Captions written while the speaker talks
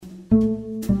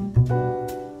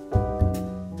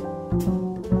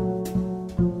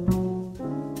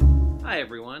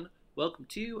Welcome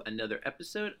to another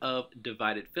episode of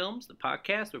Divided Films, the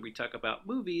podcast where we talk about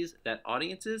movies that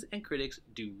audiences and critics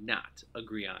do not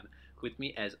agree on. With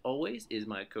me, as always, is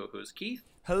my co-host Keith.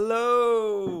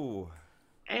 Hello!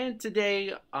 And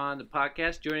today on the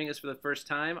podcast, joining us for the first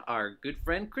time, our good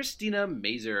friend Christina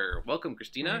Mazer. Welcome,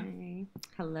 Christina. Hi.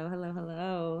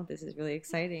 Hello. This is really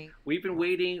exciting. We've been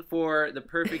waiting for the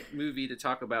perfect movie to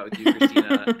talk about with you,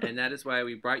 Christina, and that is why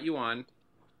we brought you on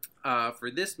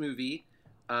for this movie.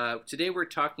 Today we're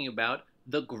talking about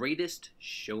The Greatest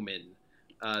Showman,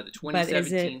 the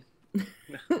 2017. But is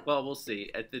it... Well, we'll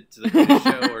see. If it's The Greatest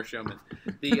Show or Showman.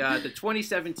 The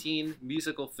 2017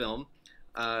 musical film,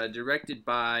 directed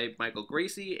by Michael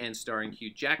Gracey and starring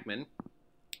Hugh Jackman.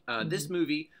 This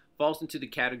movie falls into the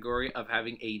category of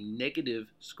having a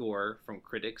negative score from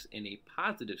critics and a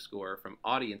positive score from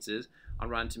audiences. On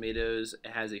Rotten Tomatoes,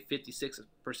 it has a 56%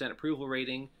 approval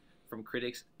rating from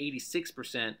critics,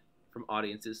 86% from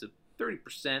audiences, so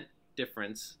 30%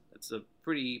 difference. That's a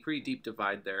pretty deep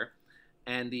divide there.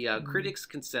 And the critics'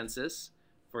 consensus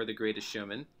for The Greatest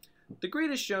Showman. The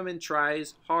Greatest Showman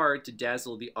tries hard to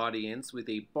dazzle the audience with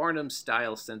a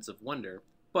Barnum-style sense of wonder,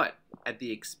 but at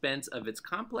the expense of its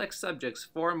complex subject's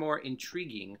far more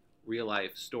intriguing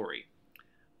real-life story.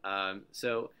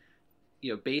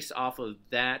 Based off of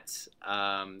that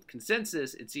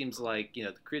consensus, it seems like,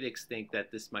 the critics think that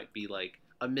this might be like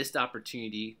a missed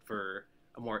opportunity for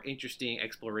a more interesting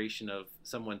exploration of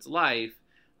someone's life,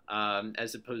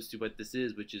 as opposed to what this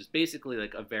is, which is basically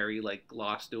like a very like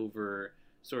glossed over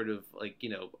sort of like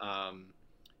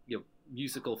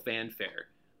musical fanfare.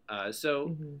 For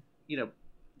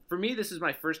me, this is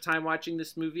my first time watching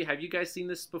this movie. Have you guys seen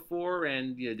this before?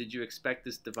 And did you expect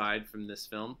this divide from this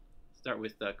film? Start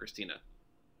with Christina.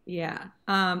 Yeah.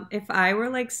 If I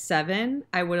were like 7,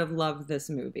 I would have loved this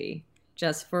movie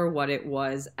just for what it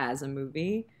was as a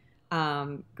movie.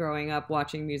 Growing up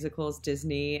watching musicals,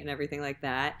 Disney and everything like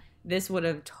that, this would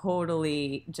have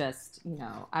totally just,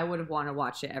 I would have wanted to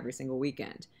watch it every single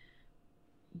weekend.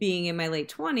 Being in my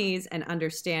late 20s and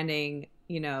understanding,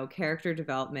 character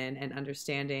development and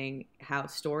understanding how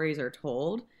stories are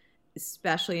told,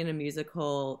 especially in a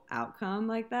musical outcome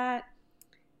like that,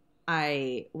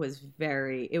 it was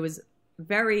very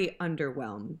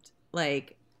underwhelmed.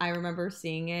 Like, I remember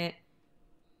seeing it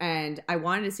and I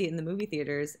wanted to see it in the movie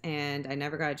theaters and I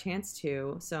never got a chance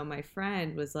to. So my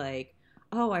friend was like,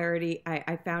 "Oh,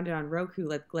 I found it on Roku.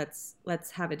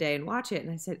 Let's have a day and watch it." And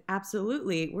I said,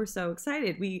 "Absolutely. We're so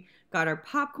excited. We got our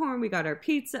popcorn, we got our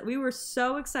pizza. We were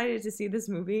so excited to see this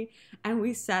movie." And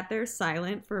we sat there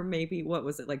silent for maybe, what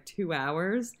was it, like 2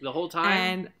 hours? The whole time?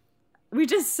 And we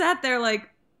just sat there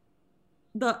like,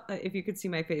 if you could see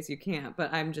my face, you can't,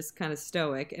 but I'm just kind of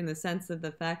stoic in the sense of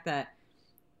the fact that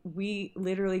we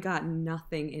literally got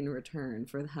nothing in return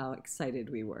for how excited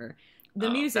we were. The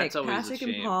music, Patrick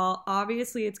and Paul,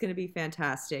 obviously it's going to be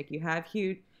fantastic. You have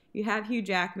Hugh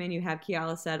Jackman, you have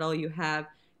Keala Settle, you have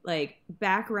like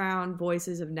background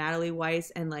voices of Natalie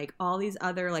Weiss and like all these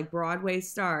other like Broadway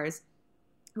stars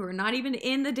who are not even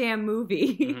in the damn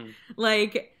movie. Mm-hmm.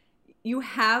 Like, you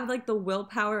have like the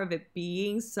willpower of it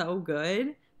being so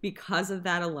good because of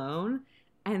that alone.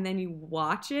 And then you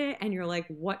watch it and you're like,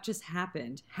 what just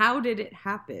happened? How did it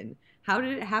happen? How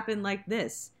did it happen like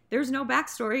this? There's no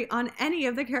backstory on any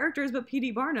of the characters but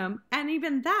P.T. Barnum. And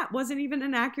even that wasn't even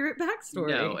an accurate backstory.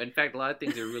 No, in fact, a lot of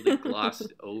things are really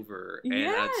glossed over. And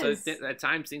yes. At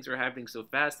times things were happening so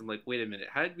fast. I'm like, wait a minute,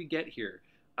 how did we get here?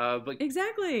 But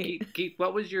exactly. Keith,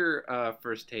 what was your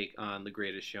first take on The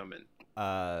Greatest Showman?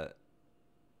 I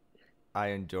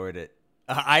enjoyed it.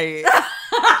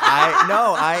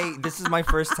 This is my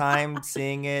first time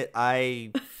seeing it.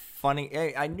 I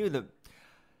knew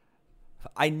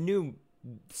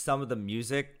some of the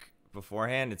music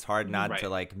beforehand. It's hard not to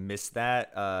like miss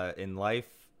that in life.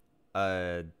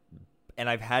 And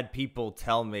I've had people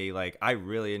tell me like, I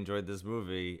really enjoyed this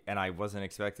movie and I wasn't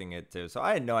expecting it to. So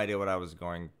I had no idea what I was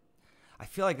going. I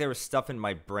feel like there was stuff in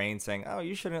my brain saying, "Oh,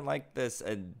 you shouldn't like this."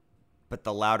 But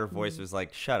the louder voice was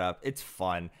like, "Shut up. It's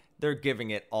fun." They're giving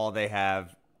it all they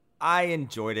have. I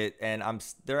enjoyed it, and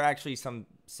there are actually some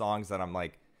songs that I'm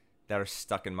like that are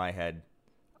stuck in my head.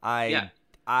 They're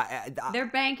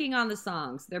banking on the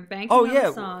songs.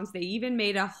 The songs. They even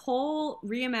made a whole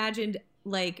reimagined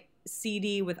like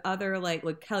CD with other like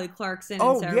Kelly Clarkson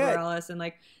and Sarah Bareilles, and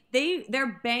like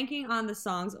they're banking on the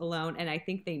songs alone, and I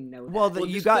think they know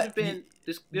that.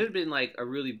 This could have been like a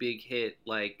really big hit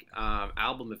like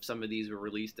album if some of these were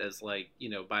released as like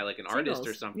by like an singles. Artist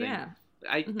or something. Yeah.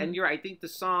 And I think the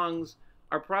songs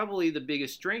are probably the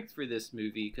biggest strength for this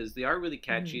movie because they are really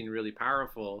catchy and really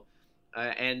powerful,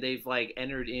 and they've like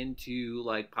entered into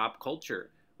like pop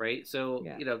culture, right? So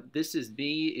This Is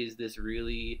Me is this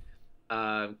really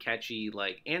catchy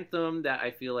like anthem that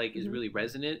I feel like is really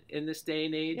resonant in this day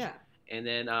and age. Yeah. And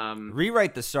then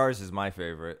Rewrite the Stars is my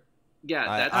favorite.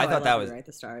 Yeah, I thought that was Rewrite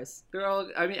the Stars. They're all.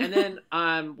 I mean, and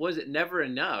then was it Never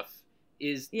Enough?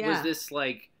 Was this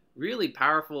like really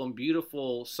powerful and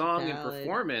beautiful song and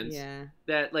performance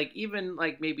that like even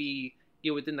like maybe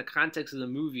within the context of the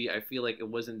movie, I feel like it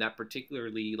wasn't that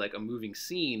particularly like a moving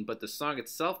scene, but the song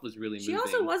itself was really moving. She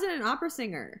also wasn't an opera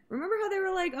singer. Remember how they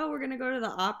were like, "Oh, we're gonna go to the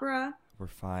opera." We're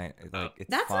fine. Like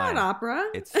that's fine. not opera.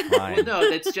 It's fine. Well, no,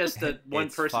 that's just one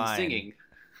person singing.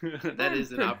 That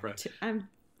is an opera.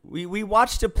 We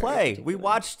watched a play. We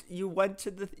watched. You went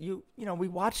to the. We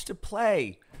watched a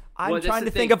play. I'm trying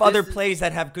to think of other plays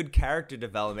that have good character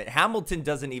development. Hamilton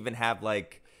doesn't even have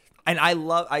like. And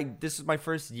this is my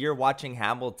first year watching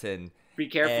Hamilton. Be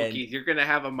careful, Keith. You're gonna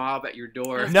have a mob at your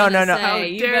door. No. How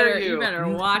dare you? You better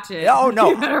watch it. Oh no.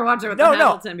 You better watch it with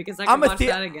Hamilton because I can watch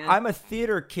that again. I'm a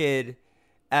theater kid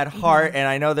at heart, and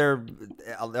I know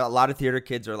a lot of theater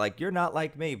kids are like, "You're not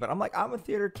like me," but I'm like, I'm a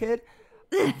theater kid.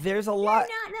 There's a lot.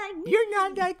 You're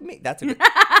not like me. That's a good.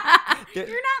 You're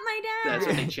not my dad. That's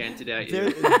what they chanted at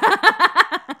you.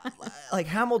 Like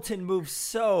Hamilton moves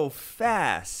so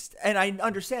fast, and I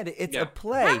understand it. It's a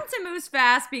play. Hamilton moves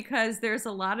fast because there's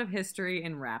a lot of history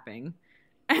in rapping,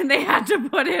 and they had to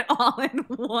put it all in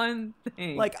one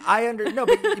thing. Like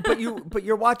but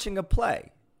you're watching a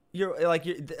play.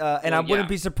 I wouldn't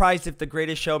be surprised if The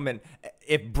Greatest Showman,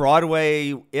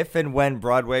 if and when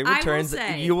Broadway returns,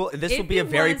 this will be a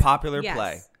very popular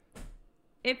play.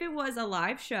 If it was a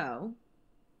live show,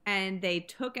 and they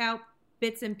took out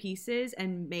bits and pieces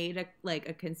and made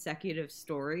a consecutive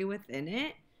story within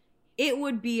it, it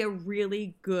would be a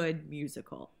really good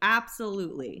musical.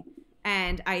 Absolutely.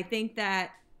 And I think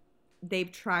that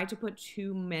they've tried to put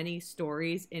too many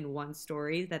stories in one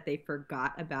story that they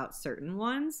forgot about certain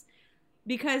ones,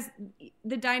 because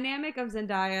the dynamic of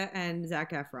Zendaya and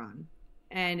Zac Efron.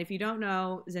 And if you don't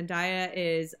know, Zendaya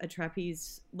is a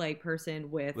trapeze like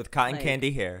person with cotton candy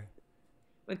hair.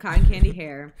 With cotton candy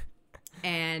hair.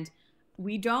 And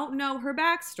we don't know her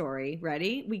backstory.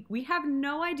 Ready? We have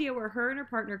no idea where her and her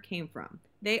partner came from.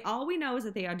 All we know is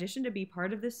that they auditioned to be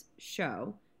part of this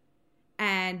show.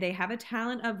 And they have a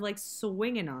talent of like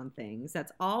swinging on things.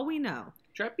 That's all we know.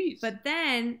 Trapeze. But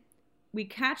then she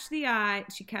catches the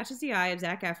eye of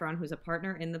Zac Efron, who's a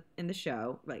partner in the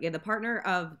show, like the partner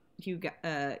of Hugh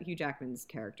Jackman's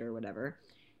character or whatever.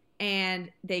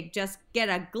 And they just get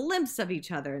a glimpse of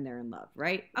each other and they're in love,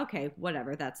 right? Okay,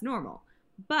 whatever, that's normal.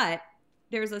 But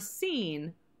there's a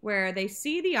scene where they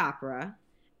see the opera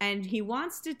and he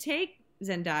wants to take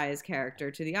Zendaya's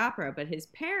character to the opera, but his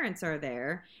parents are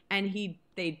there and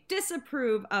they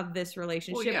disapprove of this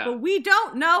relationship, but we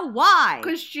don't know why.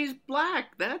 Because she's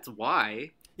black, that's why.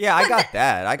 Yeah, I got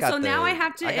that. Now I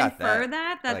have to infer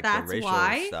that's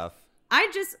why. Stuff.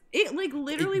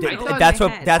 Literally. That's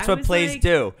what plays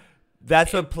do.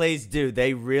 That's what plays do.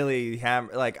 They really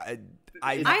hammer I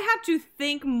have to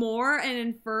think more and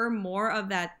infer more of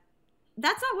that.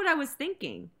 That's not what I was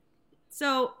thinking.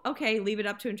 So, okay, leave it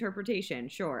up to interpretation.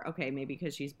 Sure. Okay, maybe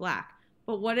because she's black.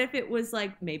 But what if it was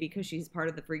like maybe because she's part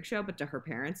of the freak show, but to her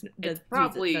parents, does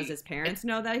his parents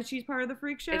know that she's part of the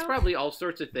freak show? It's probably all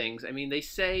sorts of things. I mean, they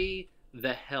say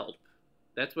the help.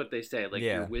 That's what they say. Like,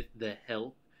 you're with the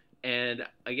help. And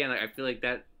again, I feel like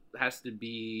that has to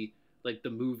be like the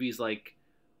movie's like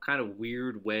kind of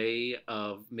weird way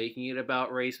of making it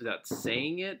about race without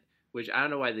saying it, which I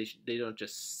don't know why they don't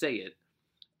just say it.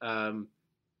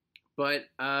 But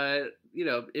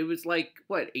it was like,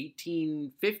 what,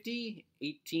 1850,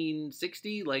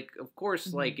 1860? Like, of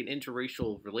course, like an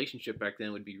interracial relationship back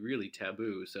then would be really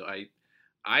taboo. So I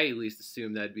at least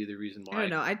assume that'd be the reason why. I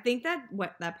don't know. I think that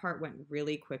that part went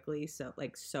really quickly, so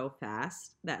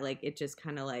fast that like it just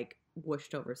kind of like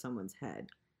whooshed over someone's head.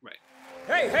 Right.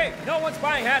 Hey, no one's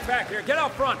buying hats back here. Get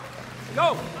out front.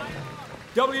 Go.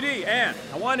 WD, Ann,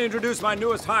 I want to introduce my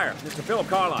newest hire, Mr. Philip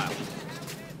Carlisle.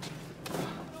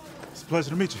 It's a pleasure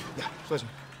to meet you. Yeah, pleasure.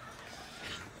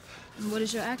 What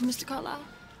is your act, Mr. Carlisle?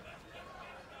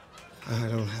 I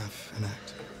don't have an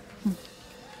act.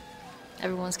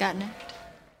 Everyone's got an act.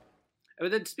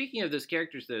 But then speaking of those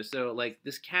characters, though, so like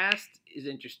this cast is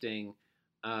interesting.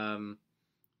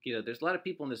 There's a lot of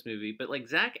people in this movie, but like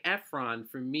Zac Efron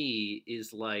for me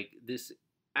is like this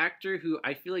actor who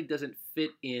I feel like doesn't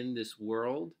fit in this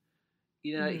world.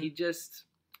 He just,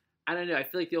 I don't know. I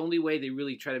feel like the only way they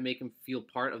really try to make him feel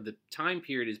part of the time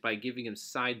period is by giving him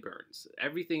sideburns.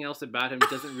 Everything else about him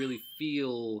doesn't really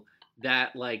feel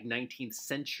that like 19th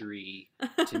century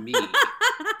to me.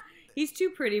 He's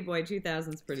too pretty boy.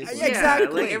 2000's pretty boy. Yeah,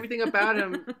 exactly. Like everything about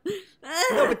him.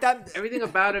 No, but everything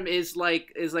about him is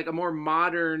like a more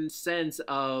modern sense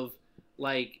of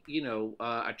like, you know,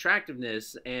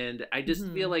 attractiveness, and I just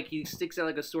feel like he sticks out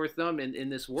like a sore thumb in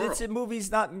this world. This movie's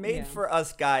not made for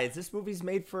us guys. This movie's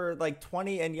made for like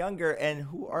 20 and younger, and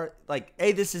who are like,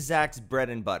 hey, this is Zach's bread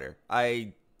and butter.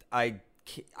 I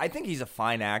think he's a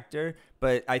fine actor,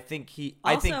 but I think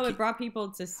it brought people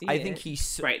to see. I think he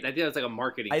right. I think that's like a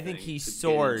marketing. I think he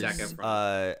soars.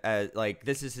 As like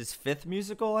this is his 5th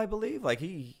musical, I believe. Like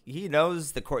he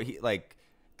knows the core. Like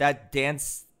that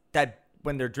dance that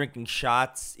when they're drinking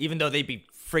shots, even though they be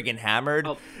friggin' hammered.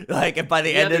 Like by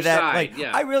the end of that,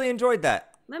 I really enjoyed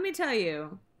that. Let me tell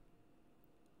you.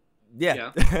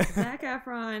 Yeah. Zac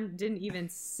Efron didn't even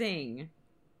sing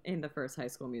in the first High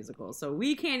School Musical, so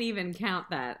we can't even count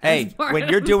that. Hey, when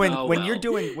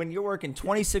you're working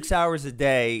 26 hours a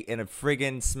day in a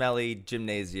friggin' smelly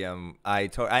gymnasium, I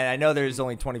know there's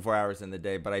only 24 hours in the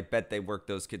day, but I bet they work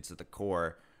those kids to the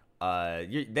core.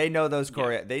 They know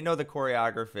they know the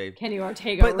choreography. Kenny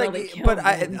Ortega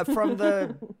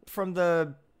from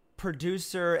the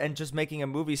producer and just making a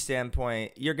movie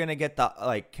standpoint, you're gonna get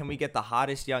can we get the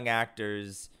hottest young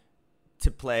actors to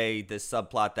play this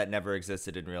subplot that never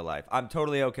existed in real life? I'm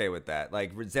totally okay with that.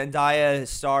 Like Zendaya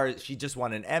stars, she just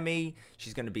won an Emmy.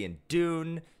 She's going to be in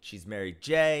Dune. She's Mary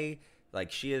J.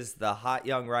 Like she is the hot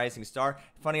young rising star.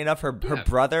 Funny enough, her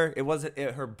brother,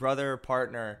 her brother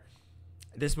partner.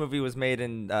 This movie was made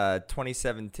in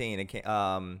 2017. It came,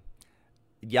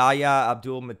 Yahya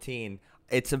Abdul Mateen.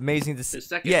 It's amazing to see.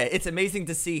 It's amazing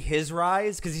to see his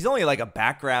rise because he's only like a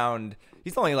background.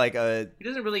 He's only like a. He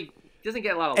doesn't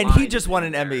get a lot of and lines. He just won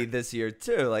an Emmy this year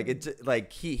too. Like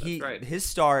his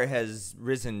star has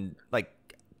risen. Like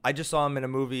I just saw him in a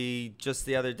movie just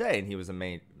the other day, and he was a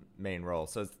main role.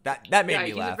 So that made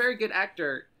me laugh. He's a very good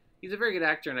actor. He's a very good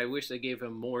actor, and I wish they gave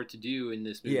him more to do in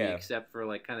this movie, except for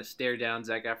like kind of stare down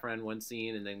Zac Efron one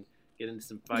scene and then get into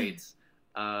some fights.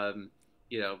 But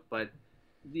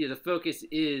the focus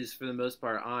is for the most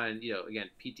part on again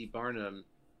P.T. Barnum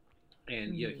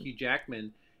and Hugh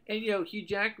Jackman. And, Hugh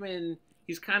Jackman,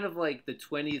 he's kind of like the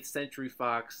 20th Century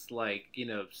Fox,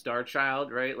 star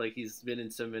child, right? Like, he's been in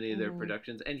so many of their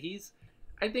productions. And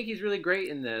I think he's really great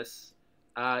in this.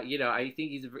 I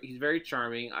think he's very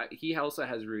charming. He also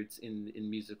has roots in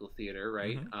musical theater,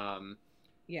 right? Mm-hmm.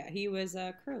 He was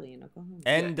Curly in Oklahoma.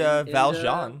 And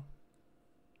Valjean.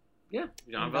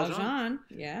 Jean Valjean.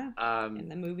 Yeah. In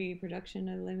the movie production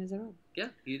of Les Miserables. Yeah,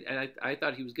 and I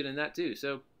thought he was good in that, too.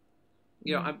 So,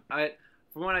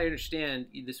 from what I understand,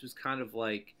 this was kind of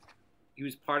like he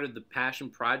was part of the passion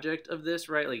project of this,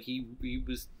 right? Like he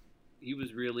was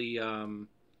really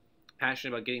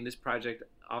passionate about getting this project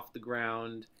off the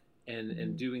ground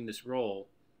and doing this role,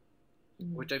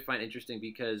 which I find interesting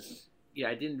because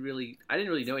I didn't really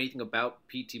know anything about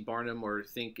P.T. Barnum or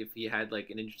think if he had like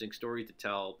an interesting story to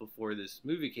tell before this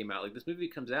movie came out. Like this movie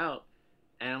comes out,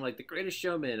 and I'm like, The Greatest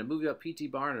Showman, a movie about P.T.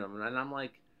 Barnum, and I'm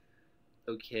like.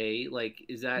 Okay, like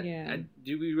is that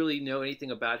do we really know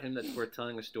anything about him that's worth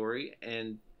telling a story?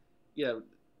 And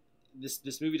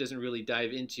this movie doesn't really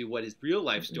dive into what his real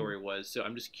life story was, so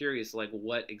I'm just curious like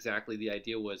what exactly the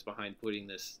idea was behind putting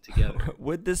this together.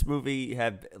 Would this movie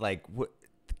have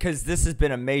because this has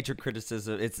been a major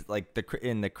criticism, it's like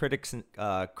in the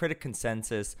critic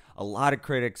consensus, a lot of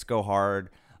critics go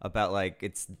hard about like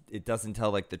it doesn't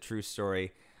tell like the true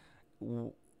story.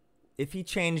 If he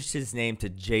changed his name to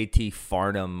J.T.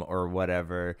 Farnham or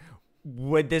whatever,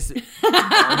 would this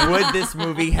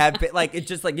movie have been like it's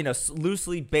just like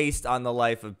loosely based on the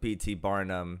life of P.T.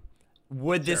 Barnum?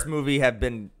 Would this movie have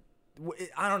been?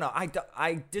 I don't know.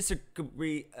 I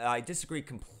disagree. I disagree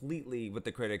completely with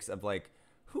the critics of like,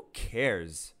 who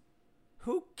cares?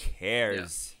 Who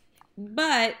cares? Yeah.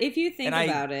 But if you think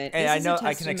about it, and I know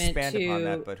I can expand upon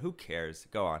that, but who cares?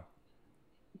 Go on.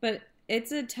 But.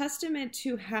 It's a testament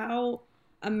to how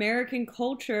American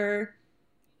culture,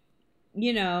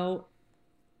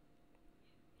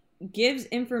 gives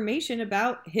information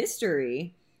about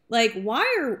history. Like,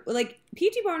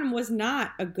 P.T. Barnum was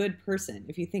not a good person,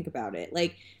 if you think about it.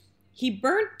 Like, he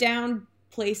burnt down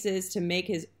places to make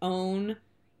his own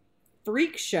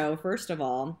freak show, first of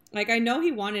all. Like, I know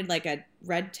he wanted, like, a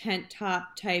red tent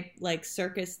top type, like,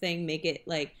 circus thing, make it,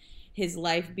 like, his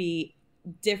life be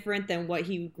different than what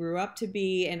he grew up to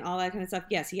be and all that kind of stuff.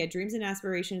 Yes, he had dreams and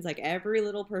aspirations like every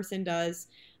little person does,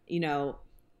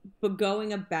 but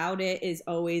going about it is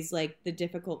always like the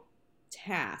difficult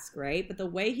task, right? But the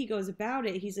way he goes about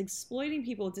it, he's exploiting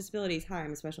people with disabilities. Hi,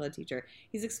 I'm a special ed teacher.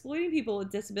 He's exploiting people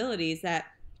with disabilities that,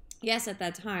 yes, at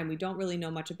that time, we don't really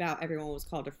know much about. Everyone was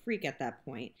called a freak at that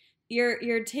point.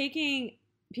 you're taking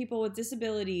people with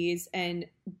disabilities and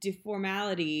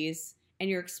deformalities and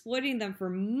you're exploiting them for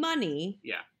money.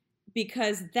 Yeah.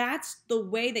 Because that's the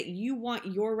way that you want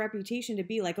your reputation to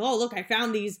be. Like, oh, look, I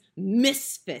found these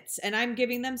misfits and I'm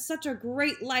giving them such a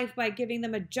great life by giving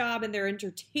them a job and they're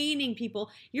entertaining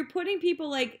people. You're putting people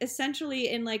like essentially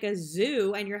in like a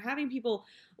zoo and you're having people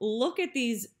look at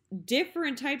these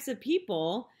different types of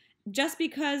people just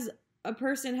because a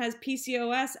person has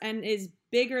PCOS and is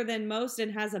bigger than most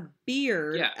and has a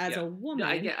beard as a woman. No,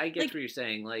 I get like, what you're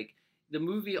saying. Like, the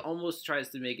movie almost tries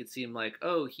to make it seem like,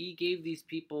 oh, he gave these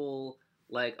people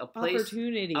like a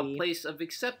place of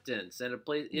acceptance and a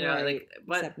place, you know, like,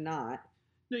 but except not.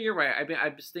 No, you're right. I mean, I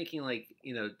was thinking like,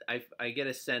 you know, I get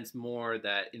a sense more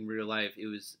that in real life it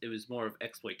was more of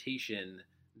exploitation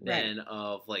than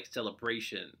of like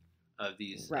celebration of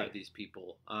these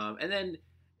people. And then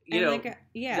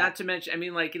not to mention, I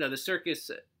mean, like, you know, the circus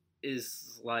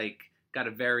is like got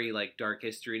a very like dark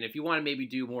history, and if you want to maybe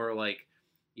do more like,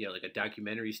 you know, like a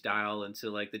documentary style into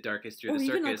like the dark history of the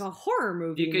circus. Or even like a horror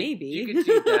movie, you could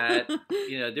do that.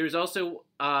 You know, there's also,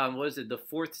 what was it, the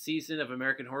 4th season of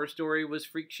American Horror Story was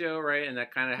Freak Show, right? And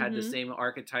that kind of had the same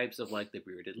archetypes of like the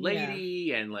bearded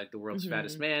lady and like the world's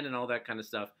fattest man and all that kind of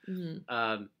stuff.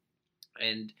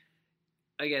 And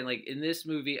again, like in this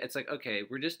movie, it's like, okay,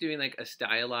 we're just doing like a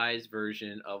stylized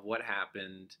version of what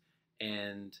happened.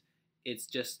 And it's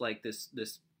just like this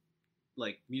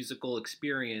like musical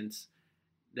experience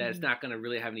that it's not going to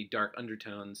really have any dark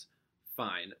undertones,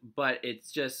 fine. But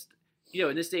it's just, you know,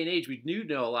 in this day and age, we do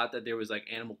know a lot that there was like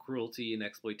animal cruelty and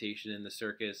exploitation in the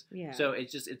circus. Yeah. So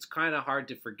it's kind of hard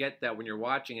to forget that when you're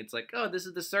watching. It's like, oh, this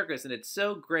is the circus, and it's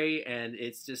so great, and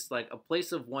it's just like a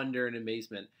place of wonder and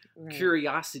amazement. Right.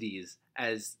 Curiosities,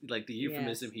 as like the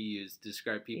euphemism he used to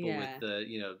describe people with the,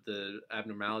 you know, the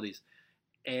abnormalities.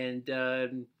 And,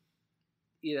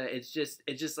 you know, it's just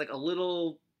like a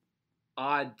little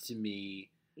odd to me.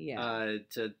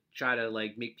 To try to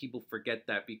like make people forget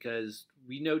that, because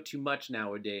we know too much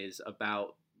nowadays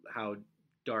about how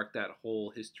dark that whole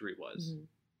history was.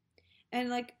 And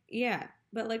like,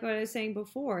 but like what I was saying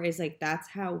before is like, that's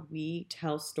how we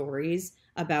tell stories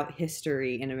about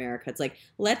history in America. It's like,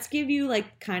 let's give you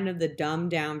like kind of the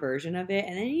dumbed down version of it,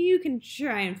 and then you can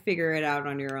try and figure it out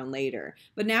on your own later.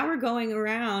 But now we're going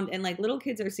around and like little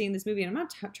kids are seeing this movie, and I'm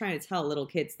not trying to tell little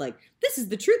kids like, this is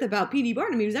the truth about P.T.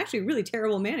 Barnum. He was actually a really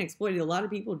terrible man, exploited a lot of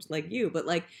people just like you. But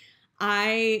like,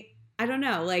 I don't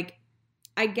know, like,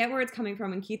 I get where it's coming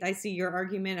from. And Keith, I see your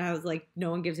argument. I was like,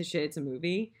 no one gives a shit. It's a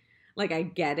movie. Like, I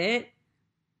get it.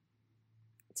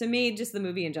 To me, just the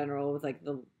movie in general with like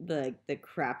the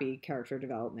crappy character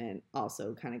development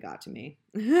also kind of got to me.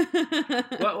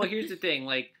 well, here's the thing.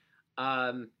 Like,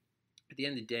 at the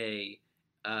end of the day,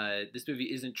 this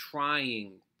movie isn't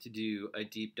trying to do a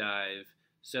deep dive.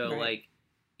 So like,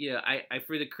 yeah, I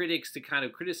for the critics to kind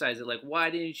of criticize it, like,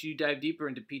 why didn't you dive deeper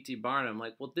into P.T. Barnum?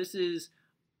 Like, well, this is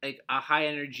like a high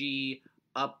energy,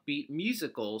 upbeat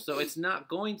musical, so it's not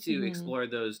going to explore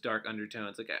those dark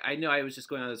undertones. Like, I know I was just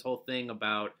going on this whole thing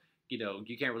about, you know,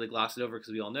 you can't really gloss it over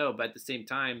because we all know, but at the same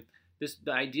time,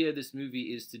 the idea of this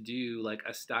movie is to do like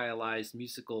a stylized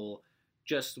musical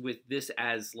just with this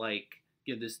as like,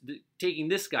 you know, taking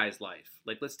this guy's life.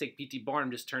 Like, let's take P.T.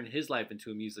 Barnum, just turn his life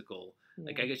into a musical.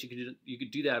 Like, I guess you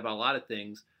could do that about a lot of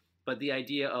things, but the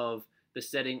idea of the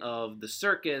setting of the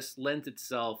circus lends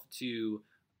itself to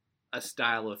a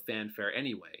style of fanfare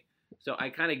anyway. So I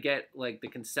kind of get like the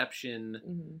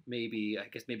conception, maybe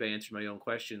I answered my own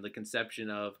question, the conception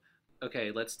of,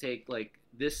 okay, let's take like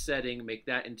this setting, make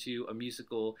that into a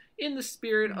musical in the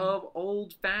spirit of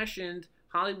old-fashioned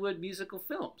Hollywood musical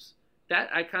films. That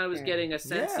I kind of was getting a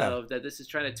sense of, that this is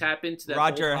trying to tap into that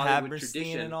Roger old Hollywood Hammerstein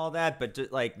tradition and all that, but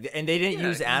just like, and they didn't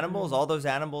use animals. All those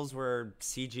animals were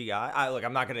CGI. Look,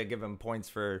 I'm not gonna give them points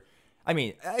for. I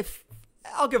mean,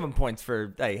 I'll give them points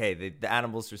for hey, the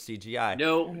animals are CGI.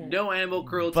 No animal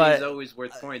cruelty is always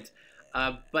worth points.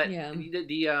 But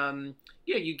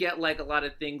you get like a lot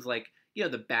of things like, you know,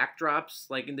 the backdrops,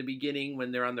 like in the beginning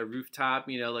when they're on the rooftop,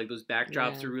 you know, like those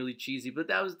backdrops are really cheesy, but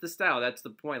that was the style. That's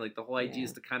the point. Like, the whole idea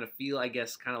is to kind of feel, I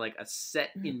guess, kind of like a set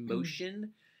in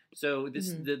motion. So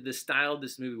this the style of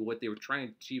this movie, what they were trying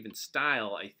to achieve in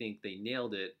style, I think they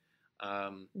nailed it.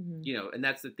 You know, and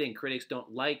that's the thing. Critics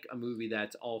don't like a movie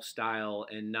that's all style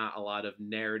and not a lot of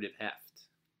narrative heft.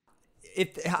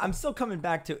 I'm still coming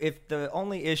back to, if the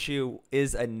only issue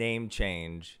is a name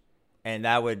change, and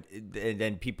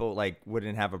then people like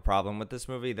wouldn't have a problem with this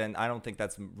movie, then I don't think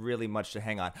that's really much to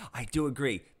hang on. I do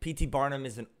agree. P.T. Barnum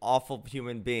is an awful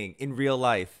human being in real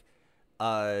life.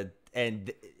 And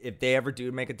if they ever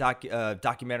do make a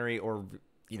documentary or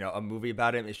a movie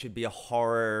about him. It should be a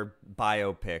horror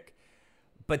biopic.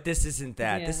 But this isn't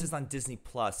that. Yeah. This is on Disney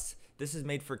Plus. This is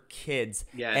made for kids.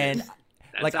 Yeah, and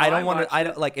like I don't want to. I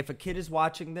don't like if a kid is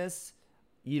watching this,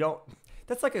 you don't.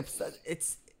 That's like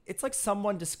it's like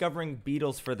someone discovering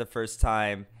Beatles for the first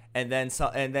time, and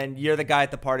then you're the guy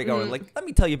at the party going like, let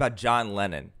me tell you about John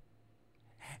Lennon,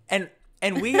 and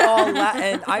we all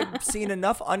and I've seen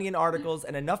enough Onion articles,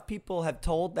 and enough people have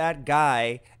told that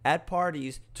guy at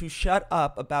parties to shut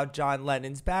up about John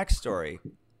Lennon's backstory.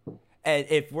 And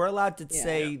if we're allowed to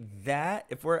say that,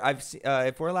 if we're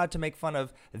allowed to make fun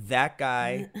of that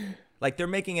guy, like they're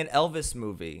making an Elvis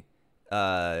movie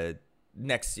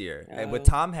next year with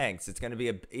Tom Hanks. It's going to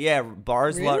be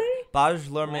Baz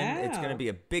Luhrmann. It's going to be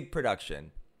a big production.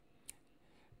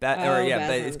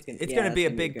 It's going to be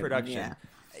a big production.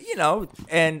 Yeah.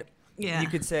 And you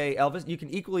could say Elvis. You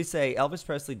can equally say Elvis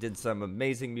Presley did some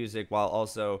amazing music while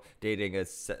also dating a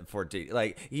 14.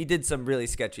 Like he did some really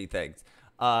sketchy things.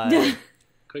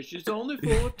 Because she's only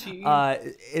 14.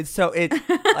 I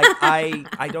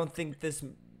don't think this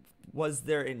was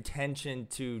their intention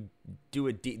to do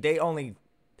a. They only,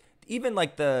 even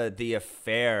like the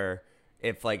affair.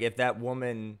 If that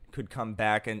woman could come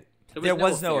back, and there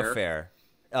was no affair.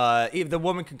 If the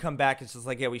woman could come back, it's just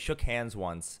like, yeah, we shook hands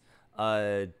once.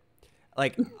 Like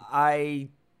I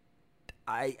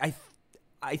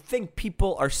think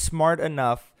people are smart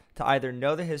enough to either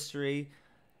know the history,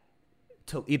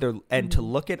 to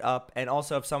look it up, and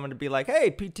also if someone to be like,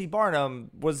 hey, P.T.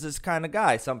 Barnum was this kind of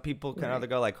guy. Some people can either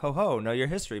go like, ho, know your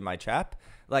history, my chap.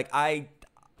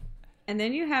 And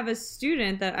then you have a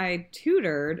student that I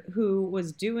tutored who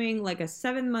was doing like a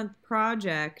 7-month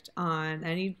project on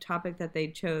any topic that they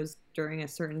chose during a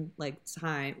certain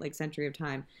time, century of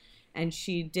time. And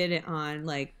she did it on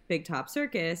Big Top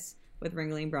Circus with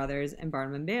Ringling Brothers and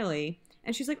Barnum and Bailey.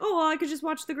 And she's like, oh, well, I could just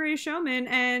watch The Greatest Showman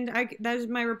and that is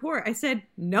my report. I said,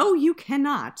 no, you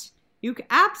cannot. You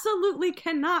absolutely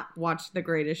cannot watch The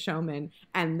Greatest Showman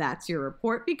and that's your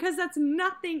report, because that's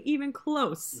nothing even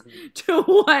close to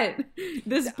what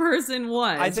this person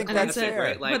was. I think that's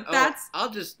fair. But I'll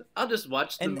just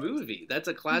watch the movie. That's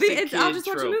a classic I'll just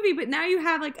watch trope. a movie. But now you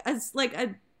have a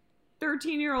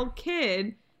 13-year-old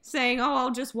kid saying, oh,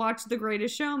 I'll just watch The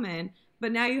Greatest Showman.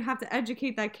 But now you have to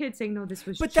educate that kid saying, no, this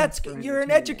was But just you're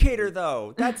an educator,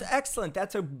 though. That's excellent.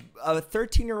 That's a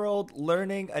 13-year-old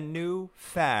learning a new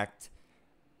fact.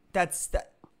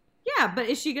 Yeah, but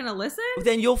is she going to listen?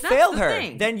 Then you'll fail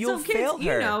her. Then you'll fail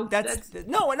her.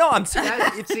 No, I'm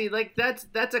sorry. See,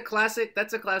 that's a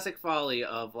classic folly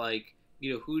of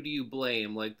who do you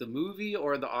blame? The movie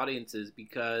or the audiences?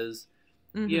 Because,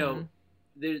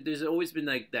 there's always been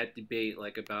that debate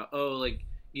about,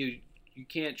 you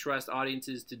can't trust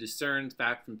audiences to discern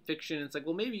fact from fiction. It's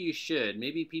well, maybe you should.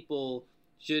 Maybe people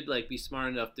should be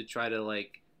smart enough to try to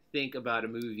think about a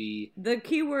movie. The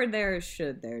key word there is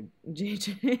 "should" there,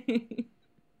 JJ.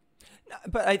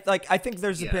 But I think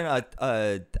there's been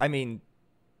I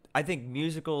think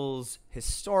musicals,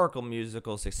 historical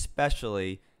musicals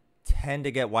especially, tend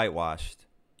to get whitewashed.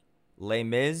 Les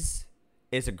Mis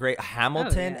is a great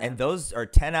Hamilton, and those are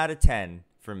 10 out of 10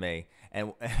 for me.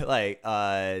 And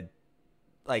I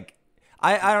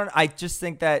just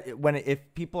think that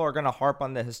if people are going to harp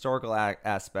on the historical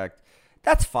aspect,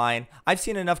 that's fine. I've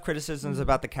seen enough criticisms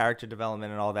about the character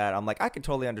development and all that. I'm I can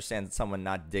totally understand someone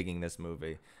not digging this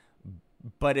movie.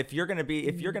 But if you're going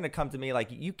to come to me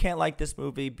you can't like this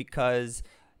movie because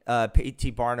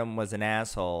P.T. Barnum was an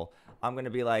asshole, I'm going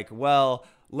to be well,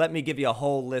 let me give you a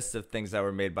whole list of things that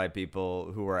were made by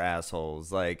people who were assholes.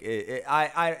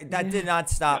 That did not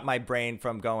stop my brain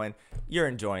from going, you're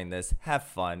enjoying this. Have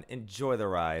fun. Enjoy the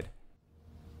ride.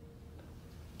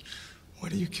 Why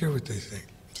do you care what they think?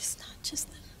 It's not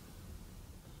just them.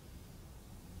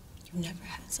 You never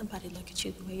had somebody look at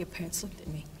you the way your parents looked at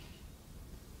me.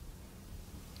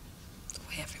 The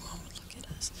way everyone would look at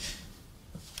us.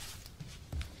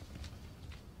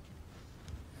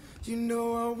 You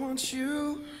know I want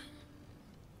you.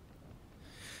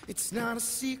 It's not a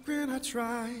secret I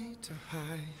try to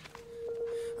hide.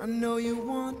 I know you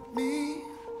want me.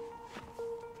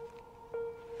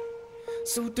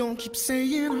 So don't keep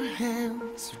saying our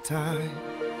hands are tied.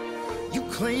 You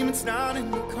claim it's not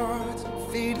in the cards.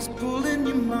 Fate is pulling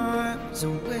you miles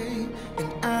away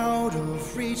and out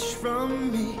of reach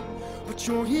from me. But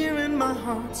you're here in my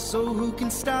heart, so who can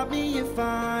stop me if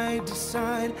I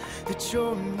decide that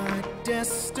you're my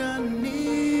destiny?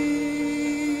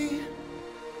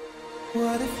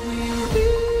 What if we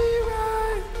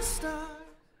rewrite the stars?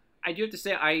 I do have to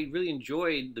say, I really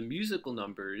enjoyed the musical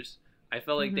numbers. I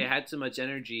felt like they had so much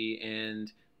energy,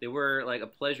 and they were a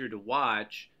pleasure to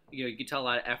watch. you know, you could tell a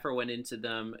lot of effort went into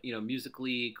them, you know,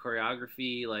 musically,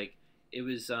 choreography, like it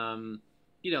was,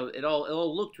 you know, it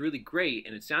all looked really great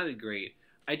and it sounded great.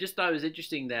 I just thought it was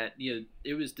interesting that, you know,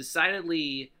 it was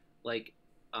decidedly like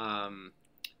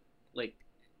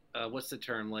what's the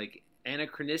term, like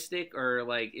anachronistic, or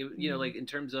like it, you know, like in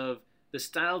terms of the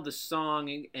style of the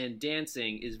song and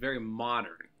dancing is very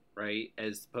modern, right,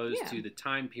 as opposed to the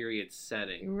time period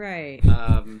setting, right.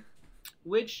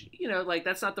 Which, you know, like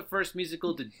that's not the first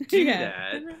musical to do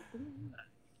that.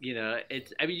 You know,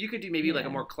 it's, I mean, you could do maybe like a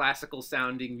more classical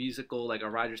sounding musical, like a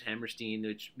Rodgers Hammerstein,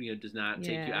 which, you know, does not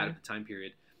take you out of the time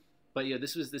period. But, you know,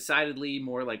 this was decidedly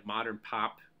more like modern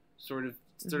pop sort of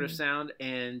sound.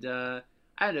 And I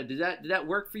don't know, did that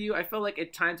work for you? I felt like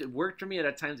at times it worked for me, and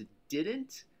at times it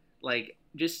didn't. Like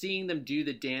just seeing them do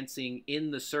the dancing in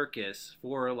the circus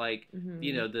for like,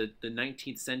 you know, the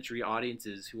 19th century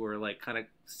audiences who are like kind of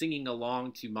singing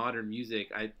along to modern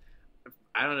music. I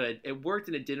don't know. It worked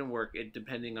and it didn't work,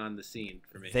 depending on the scene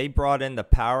for me. They brought in the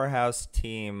powerhouse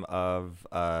team of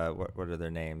what are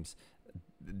their names?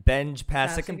 Benj,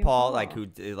 Pasek, and Paul, like who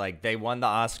like they won the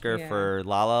Oscar for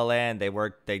La La Land. They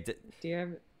worked. They did.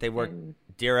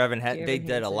 Dear Evan they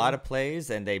did a lot of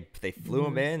plays, and they flew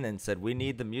him in and said, we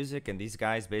need the music, and these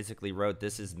guys basically wrote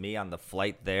This Is Me on the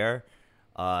flight there.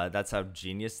 That's how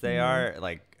genius they are.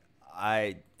 Like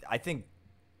I think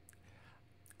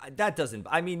that doesn't,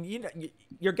 I mean, you know,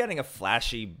 you're getting a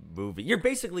flashy movie. You're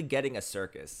basically getting a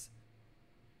circus.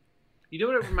 You know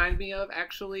what it reminded me of,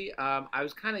 actually? I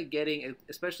was kind of getting,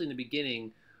 especially in the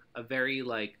beginning, a very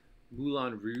like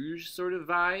Moulin Rouge sort of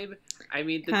vibe. I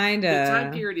mean, the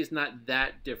time period is not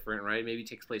that different, right? Maybe it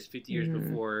takes place 50 years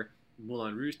before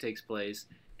Moulin Rouge takes place.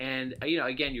 And, you know,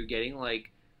 again, you're getting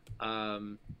like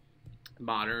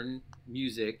modern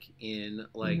music in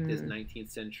like this 19th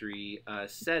century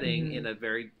setting in a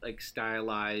very like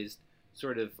stylized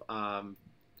sort of,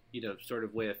 you know, sort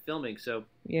of way of filming. So,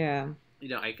 you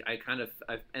know, I kind of,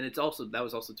 and it's also, that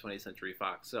was also 20th Century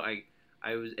Fox. So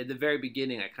I was at the very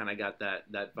beginning, I kind of got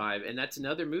that vibe. And that's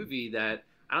another movie that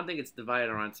I don't think it's divided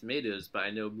on Rotten Tomatoes, but I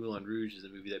know Moulin Rouge is a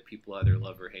movie that people either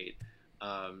love or hate.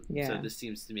 So this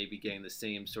seems to maybe getting the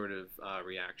same sort of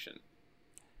reaction.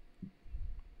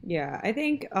 Yeah, I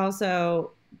think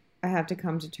also I have to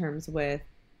come to terms with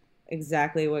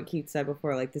exactly what Keith said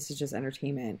before. Like, this is just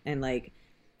entertainment. And like,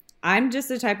 I'm just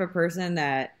the type of person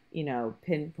that, you know,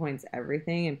 pinpoints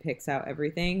everything and picks out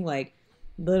everything. Like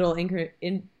little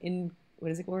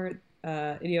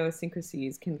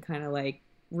idiosyncrasies can kind of like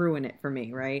ruin it for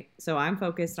me, right? So I'm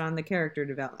focused on the character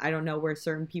development. I don't know where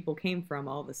certain people came from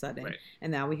all of a sudden. Right.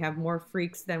 And now we have more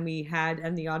freaks than we had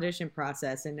in the audition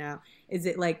process. And now is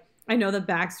it like, I know the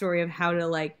backstory of how to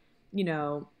like, you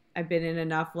know, I've been in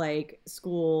enough like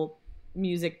school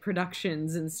music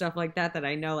productions and stuff like that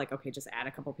I know like, okay, just add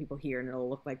a couple people here and it'll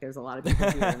look like there's a lot of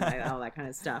people here and all that kind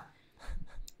of stuff.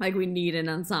 Like, we need an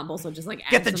ensemble, so just like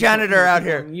get the janitor out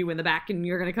here. You in the back, and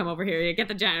you're gonna come over here. You get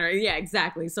the janitor. Yeah,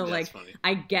 exactly. So that's like, funny.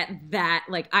 I get that.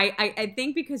 Like, I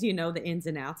think because you know the ins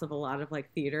and outs of a lot of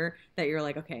like theater, that you're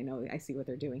like, okay, no, I see what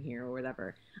they're doing here or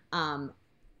whatever.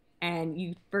 And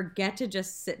you forget to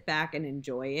just sit back and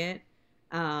enjoy it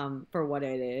for what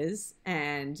it is,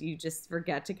 and you just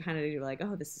forget to kind of do like,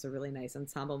 oh, this is a really nice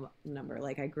ensemble number.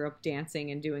 Like, I grew up dancing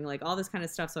and doing like all this kind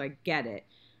of stuff, so I get it.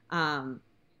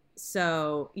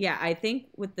 So yeah, I think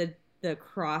with the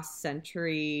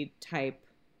cross-century type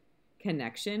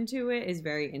connection to it is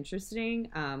very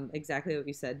interesting. Exactly what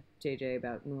you said, JJ,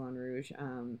 about Moulin Rouge.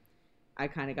 I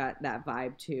kind of got that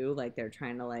vibe too. Like, they're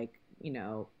trying to like, you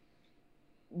know,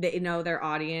 they know their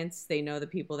audience, they know the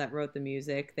people that wrote the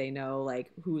music, they know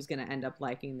like who's going to end up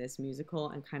liking this musical,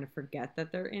 and kind of forget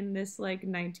that they're in this like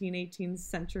 18th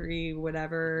century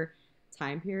whatever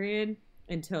time period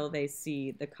until they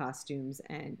see the costumes,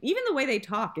 and even the way they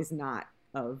talk is not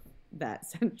of that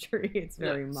century. It's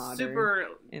very modern, super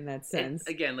in that sense.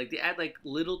 Again, like they add like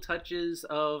little touches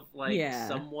of like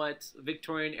somewhat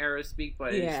Victorian era speak,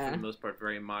 but it's for the most part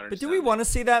very modern. But do we want to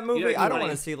see that movie? I don't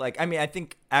want to see like. I mean, I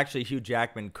think actually Hugh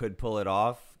Jackman could pull it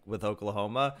off with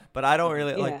Oklahoma, but I don't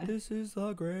really like. This is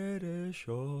the greatest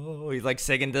show. He's like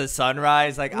singing to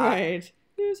sunrise, like right.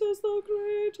 This is the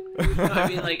greatest. No, I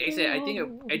mean, like I said, I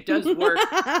think it does work.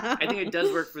 I think it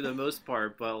does work for the most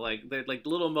part, but like the like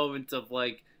little moments of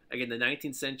like. Again, the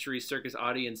 19th century circus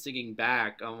audience singing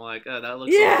back. I'm like, oh, that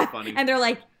looks so funny. And they're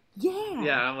like, yeah.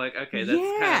 Yeah, I'm like, okay, that's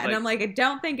kind of like... And I'm like, I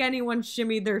don't think anyone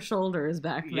shimmied their shoulders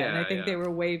back then. Yeah, I think they were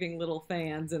waving little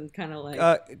fans and kind of like...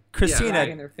 Christina,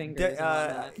 dragging their fingers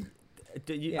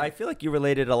I feel like you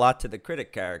related a lot to the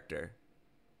critic character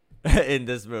in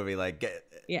this movie. Like,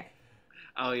 yeah.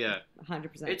 Oh, yeah.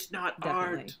 100%. It's not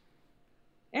definitely. art.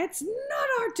 It's not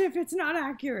art if it's not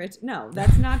accurate. No,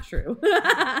 that's not true.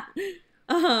 I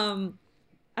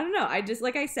don't know. I just,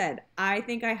 like I said, I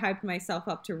think I hyped myself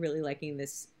up to really liking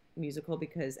this musical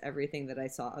because everything that I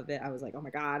saw of it, I was like, oh my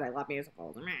God, I love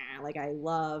musicals. Like, I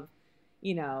love,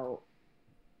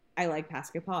 I like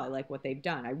Basketball. I like what they've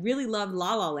done. I really love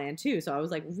La La Land too. So I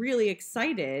was like really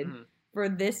excited for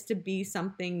this to be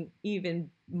something even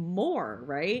more,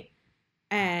 right?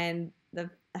 And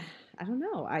I don't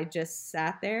know. I just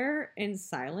sat there in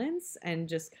silence and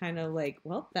just kind of like,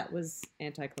 well, that was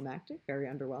anticlimactic, very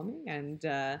underwhelming. And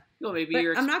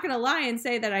I'm not going to lie and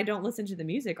say that I don't listen to the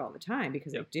music all the time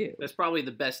because I do. That's probably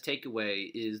the best takeaway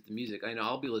is the music. I know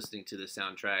I'll be listening to the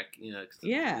soundtrack, cause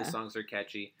the songs are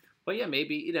catchy. But yeah,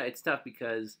 maybe, it's tough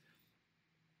because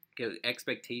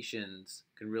expectations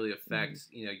can really affect,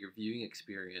 your viewing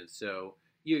experience. So,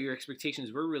 your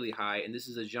expectations were really high, and this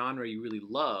is a genre you really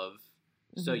love.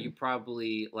 So you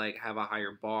probably have a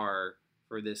higher bar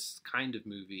for this kind of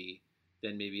movie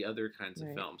than maybe other kinds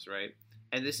of films, right?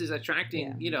 And this is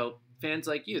attracting, fans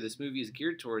like you. This movie is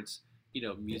geared towards,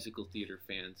 musical theater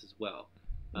fans as well.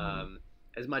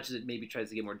 As much as it maybe tries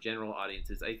to get more general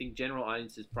audiences, I think general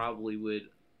audiences probably would,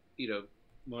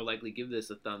 more likely give this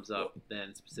a thumbs up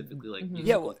than specifically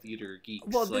musical theater geeks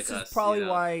like us. Well, this is probably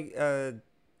why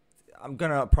I'm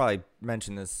going to probably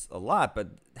mention this a lot, but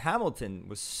Hamilton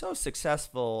was so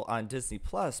successful on Disney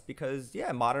Plus because,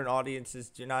 modern audiences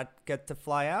do not get to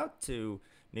fly out to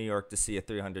New York to see a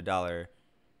 $300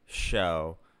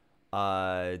 show.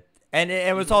 And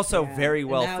it was also very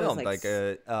well filmed.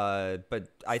 But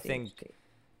I think,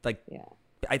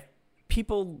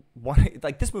 people want,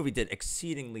 this movie did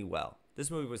exceedingly well. This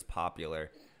movie was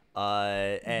popular.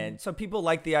 And so people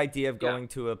like the idea of going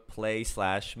to a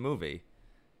play/movie.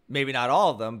 Maybe not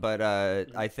all of them, but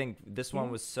I think this one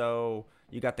was so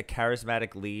you got the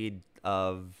charismatic lead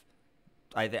of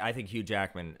I think Hugh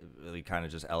Jackman really kind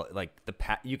of just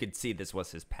you could see this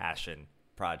was his passion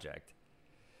project.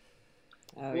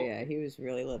 Oh yeah, he was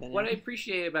really living it. What I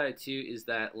appreciate about it too is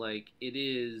that it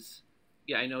is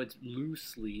I know it's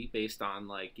loosely based on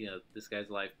this guy's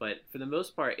life, but for the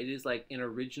most part it is an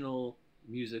original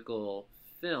musical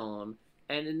film.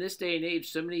 And in this day and age,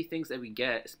 so many things that we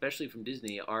get, especially from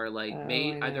Disney, are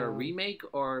made either a remake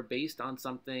or based on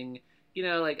something.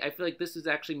 I feel like this is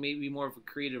actually maybe more of a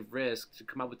creative risk to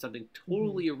come up with something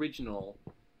totally original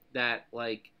that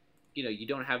you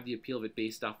don't have the appeal of it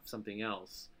based off of something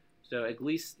else. So at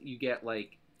least you get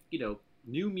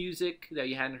new music that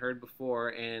you hadn't heard before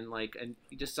and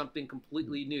just something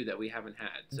completely new that we haven't had.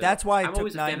 So that's why it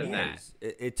took 9 years.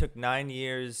 It took 9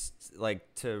 years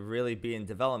to really be in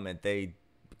development.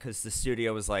 Because the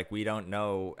studio was we don't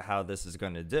know how this is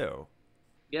going to do.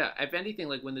 Yeah, if anything,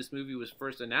 when this movie was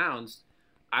first announced,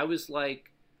 I was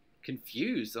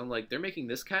confused. I'm they're making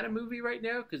this kind of movie right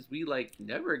now? Because we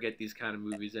never get these kind of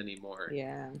movies anymore.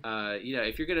 Yeah.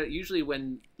 If you're gonna usually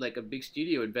when a big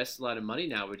studio invests a lot of money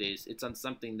nowadays, it's on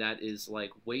something that is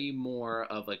way more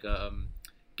of a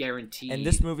guaranteed. And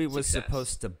this movie was success.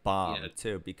 Supposed to bomb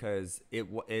too because it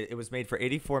was made for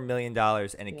 $84 million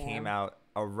and it came out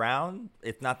around,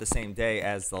 if not the same day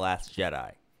as The Last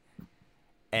Jedi.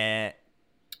 And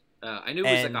I knew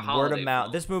it was a holiday word of mouth.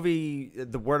 film. This movie,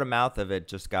 the word of mouth of it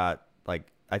just got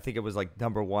I think it was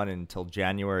number one until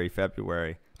January,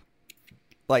 February.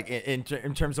 In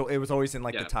terms of, it was always in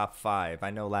the top 5. I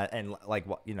know Last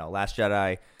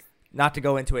Jedi. Not to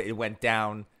go into it, it went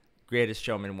down. Greatest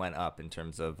Showman went up in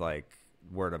terms of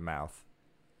word of mouth.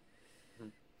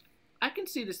 I can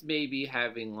see this maybe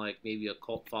having maybe a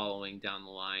cult following down the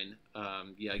line.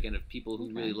 Again, of people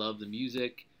who really love the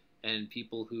music and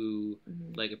people who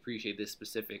appreciate this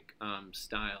specific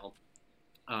style.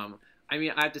 I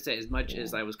mean, I have to say, as much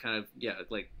as I was kind of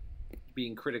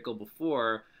being critical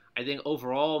before, I think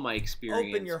overall my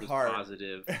experience was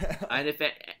positive. And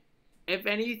if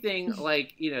anything,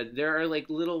 there are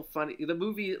little funny. The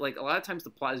movie, a lot of times the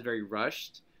plot is very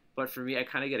rushed, but for me, I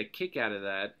kind of get a kick out of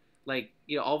that.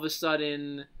 All of a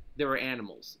sudden there were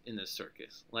animals in this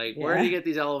circus. Where do you get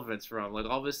these elephants from?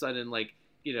 All of a sudden,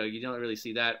 you don't really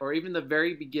see that. Or even the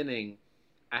very beginning,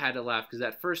 I had to laugh because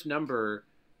that first number,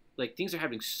 things are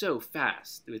happening so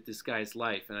fast with this guy's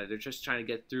life, and they're just trying to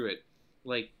get through it.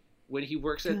 When he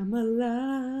works at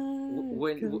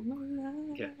when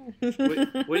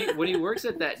he works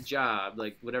at that job,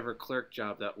 whatever clerk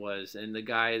job that was, and the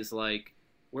guy is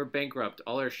we're bankrupt,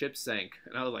 all our ships sank,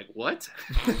 and I was what?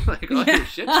 All your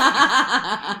ships sank?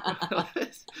 I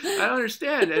don't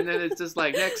understand. And then it's just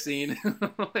next scene,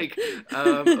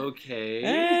 okay,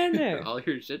 and all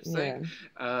your ships sank.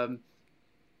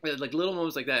 Little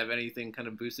moments like that, if anything, kind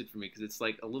of boosted for me because it's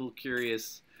a little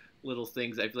curious. little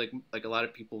things. I feel like a lot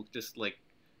of people just like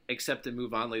accept and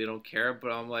move on, like they don't care.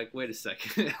 But I'm like, wait a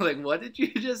second, like what did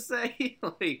you just say?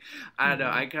 Like I don't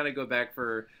know. I kind of go back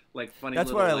for like funny. That's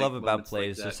little, what I like, love about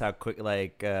plays, like just how quick,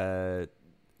 like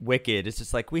Wicked. It's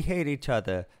just like we hate each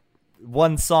other.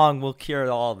 One song will cure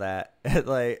all that.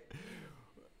 Like,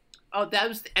 oh, that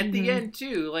was at the end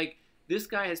too. Like this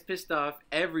guy has pissed off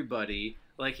everybody.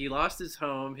 Like he lost his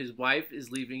home. His wife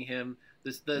is leaving him.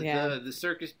 The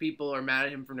circus people are mad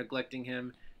at him for neglecting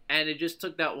him. And it just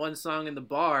took that one song in the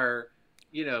bar,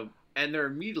 you know, and they're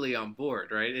immediately on board,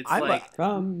 right? It's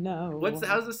from now.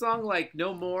 How's the song like?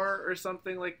 No More or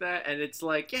something like that? And it's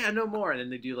like, yeah, no more. And then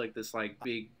they do like this like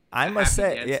big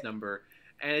dance number.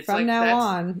 And it's from like now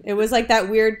on, it was like that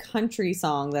weird country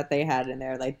song that they had in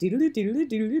there, like doodle doodle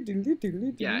doodle doodle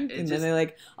doodle. Yeah, and then they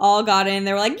like all got in.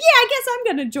 They were like, yeah, I guess I'm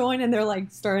gonna join, and they're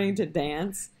like starting to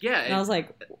dance. Yeah, and I was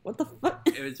like, what the fuck?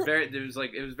 It was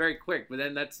very quick. But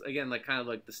then that's again like kind of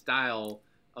like the style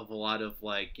of a lot of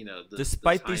like, you know,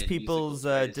 despite these people's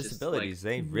disabilities,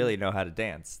 like, they really know how to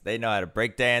dance. They know how to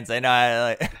break dance. They know how to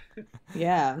like.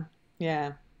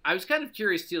 Yeah. I was kind of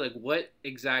curious too, like what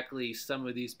exactly some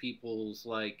of these people's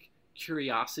like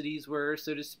curiosities were,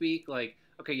 so to speak. Like,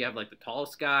 okay, you have like the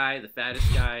tallest guy, the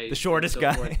fattest guy, the shortest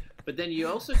guy, forth. But then you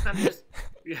also kind of just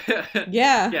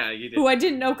yeah, you did. Who I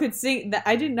didn't know could sing. That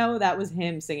I didn't know that was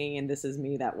him singing in "This Is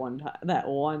Me" that one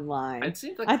line. It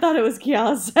seemed like, I thought it was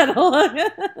Keala Settle.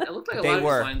 It looked like a lot of his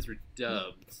lines were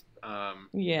dubbed.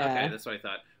 Yeah, okay, that's what I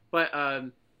thought. But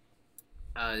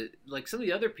like some of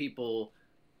the other people,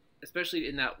 especially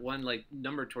in that one like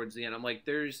number towards the end, I'm like,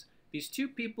 there's these two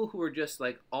people who are just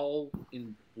like all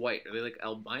in white. Are they like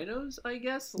albinos? I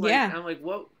guess. Like, yeah. I'm like,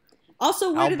 what?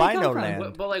 Also, where did they come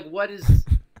from? But like, what is?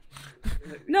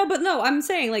 No, I'm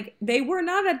saying like they were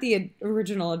not at the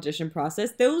original audition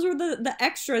process. Those were the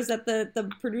extras that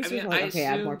the producers were like, okay,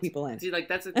 add more people in. See, like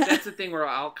that's the thing where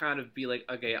I'll kind of be like,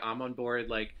 okay, I'm on board.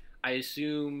 Like I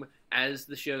assume as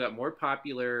the show got more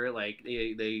popular, like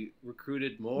they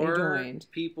recruited more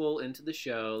people into the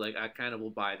show. Like I kind of will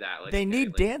buy that. Like they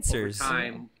need dancers.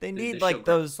 Time, they need like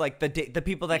those like the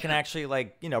people that can actually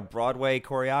like, you know, Broadway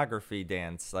choreography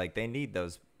dance. Like they need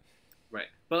those. Right,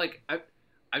 but like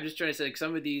I'm just trying to say, like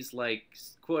some of these like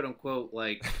quote unquote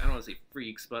like I don't want to say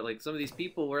freaks, but like some of these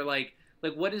people were like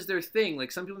what is their thing?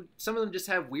 Like some of them just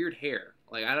have weird hair.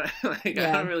 Like I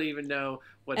don't really even know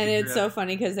what. And it's so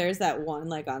funny because there's that one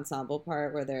like ensemble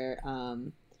part where they're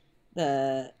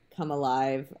the Come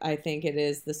Alive, I think it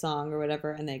is the song or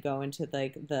whatever, and they go into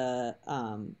like the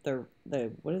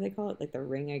what do they call it? Like the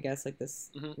ring, I guess, like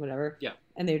this whatever. Yeah.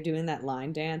 And they're doing that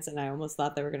line dance, and I almost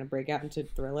thought they were gonna break out into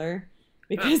Thriller.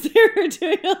 Because they were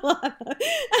doing a lot.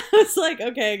 I was like,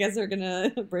 okay, I guess they're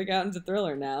gonna break out into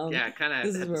Thriller now. Yeah, kind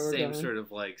of the same sort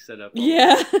of like setup.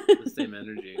 Yeah, the same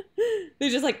energy. They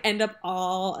just like end up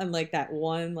all in like that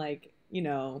one, like, you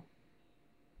know,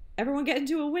 everyone get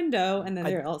into a window and then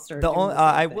they're all start.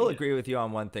 I will agree with you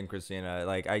on one thing, Christina.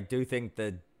 Like I do think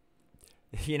that,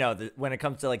 you know, when it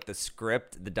comes to like the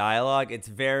script, the dialogue, it's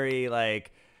very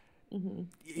like. Mm-hmm.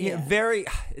 Yeah,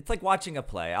 it's like watching a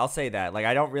play. I'll say that. Like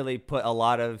I don't really put a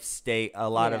lot of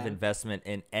investment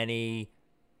in any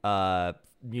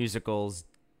musicals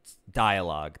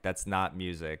dialogue that's not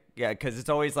music. Yeah, because it's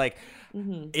always like,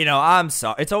 you know, I'm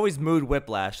sorry. It's always mood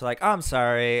whiplash. Like I'm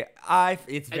sorry.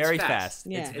 It's very fast.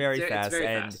 Yeah. It's very fast. It's very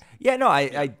and fast. Yeah, no,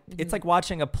 it's like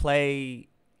watching a play.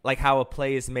 Like how a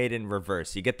play is made in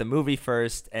reverse. You get the movie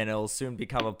first, and it'll soon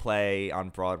become a play on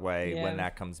Broadway when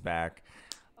that comes back.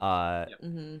 I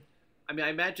mean, I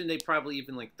imagine they probably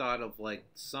even like thought of like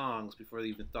songs before they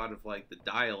even thought of like the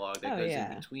dialogue that goes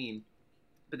in between.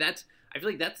 But I feel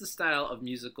like that's the style of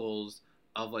musicals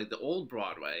of like the old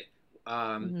Broadway.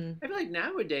 I feel like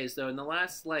nowadays though, in the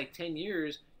last like 10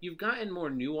 years, you've gotten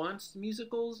more nuanced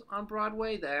musicals on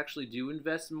Broadway that actually do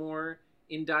invest more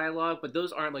in dialogue. But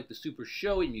those aren't like the super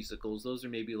showy musicals. Those are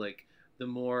maybe like the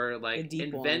more like the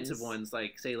inventive ones,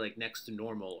 like say like Next to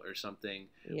Normal or something.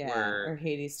 Yeah, or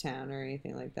Hadestown or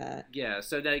anything like that. Yeah,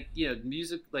 so like, you know,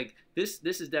 music like this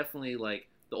is definitely like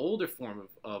the older form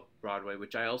of Broadway,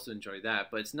 which I also enjoy that.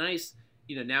 But it's nice,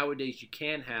 you know, nowadays you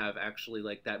can have actually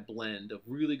like that blend of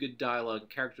really good dialogue and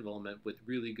character development with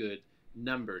really good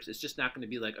numbers. It's just not going to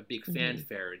be like a big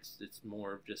fanfare. It's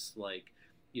more of just like,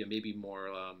 you know, maybe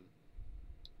more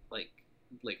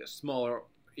like a smaller,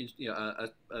 you know,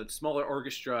 a smaller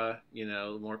orchestra, you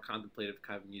know, more contemplative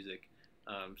kind of music.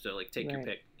 So like take your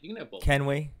pick. You can have both. Can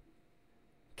we?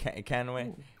 Can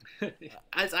we?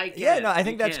 As I can. Yeah, no, I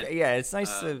think that's yeah. It's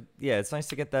nice it's nice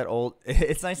to get that old.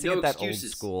 It's nice to get that old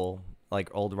school, like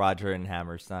old Roger and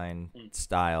Hammerstein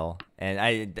style.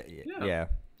 And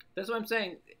that's what I'm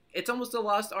saying. it's almost a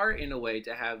lost art in a way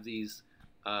to have these,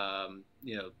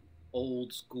 you know,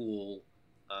 old school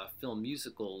film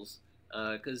musicals,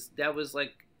 because that was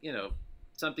like, you know,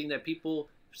 something that people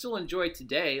still enjoy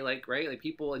today, like, right? Like,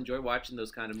 people enjoy watching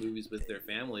those kind of movies with their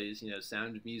families, you know,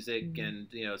 Sound of Music and,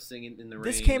 you know, Singing in the Rain.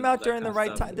 This came out during the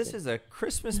right time. This is a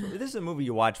Christmas movie. This is a movie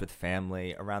you watch with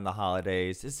family around the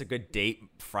holidays. This is a good date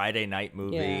Friday night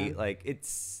movie. Yeah. Like,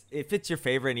 if it's your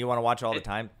favorite and you want to watch all the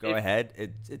time, go ahead.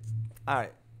 It's all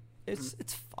right.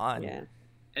 It's fun. Yeah.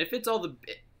 And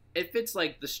it fits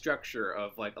like the structure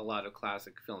of like a lot of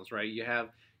classic films, right? You have,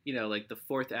 you know, like the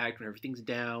fourth act when everything's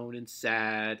down and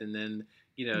sad, and then,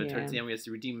 you know, towards the end he has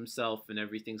to redeem himself and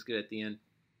everything's good at the end.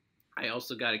 I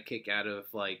also got a kick out of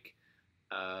like,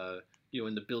 you know,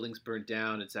 when the building's burnt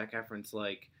down and Zac Efron's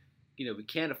like, you know, we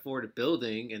can't afford a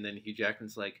building, and then Hugh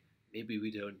Jackman's like, maybe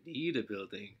we don't need a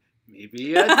building.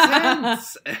 Maybe a tent.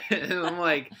 And I'm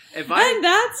like,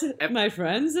 my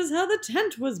friends, is how the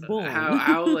tent was born.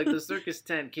 How like the circus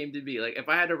tent came to be. Like, if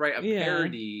I had to write a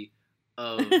parody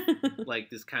of like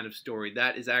this kind of story,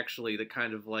 that is actually the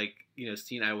kind of like, you know,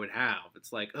 scene I would have.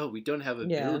 It's like, oh, we don't have a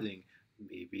building,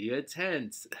 maybe a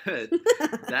tent.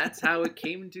 That's how it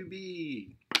came to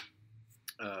be.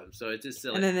 So it's just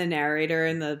silly. And then the narrator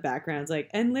in the background's like,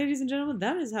 and ladies and gentlemen,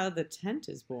 that is how the tent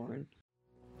is born.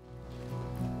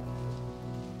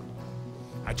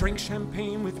 I drank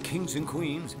champagne with kings and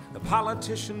queens. The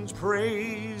politicians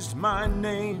praised my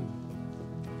name.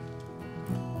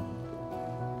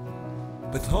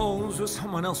 But those were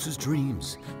someone else's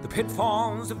dreams, the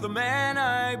pitfalls of the man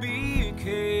I became.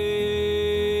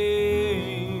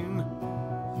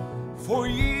 For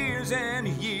years and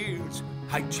years,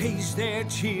 I chased their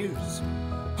cheers,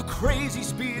 a crazy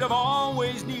speed of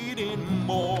always needing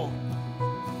more.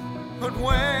 But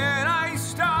when I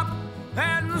stop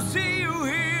and see you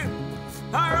here,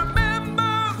 I remember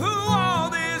who all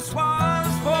this was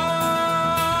for.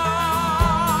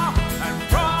 And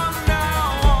from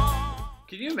now on.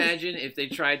 Can you imagine if they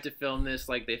tried to film this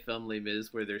like they filmed Les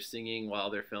Mis, where they're singing while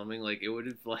they're filming? Like, it would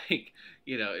have, like,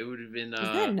 you know, it would have been.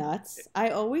 Isn't that nuts?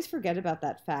 I always forget about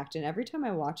that fact, and every time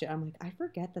I watch it, I'm like, I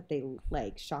forget that they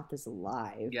like shot this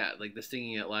live. Yeah, like the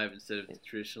singing it live instead of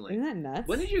traditionally. Isn't that nuts?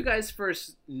 When did you guys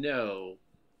first know?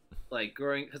 Like,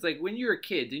 growing, because like when you were a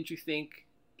kid, didn't you think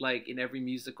like in every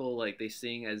musical like they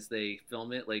sing as they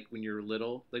film it? Like when you're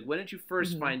little, like when did you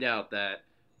first find out that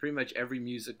pretty much every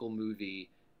musical movie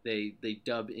they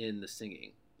dub in the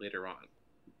singing later on?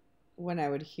 When I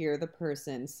would hear the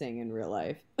person sing in real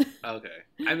life. Okay,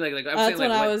 I'm like I'm that's saying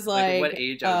when I was like what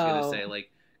age I was gonna say, like,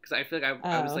 because I feel like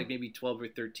I was like maybe 12 or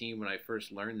 13 when I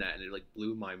first learned that, and it like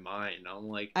blew my mind. I'm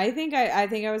like, I think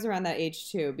I was around that age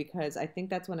too, because I think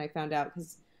that's when I found out.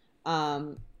 Because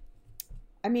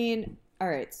I mean, all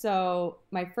right, so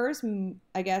my first,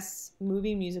 I guess,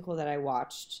 movie musical that I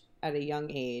watched at a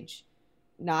young age,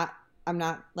 I'm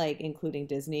not like including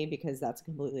Disney because that's a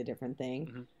completely different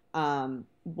thing,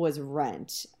 was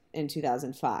Rent in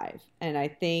 2005. And I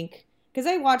think, because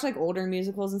I watched like older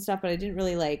musicals and stuff, but I didn't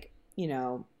really like, you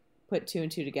know, put two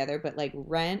and two together. But like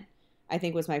Rent, I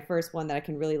think was my first one that I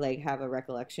can really like have a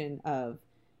recollection of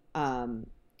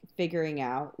figuring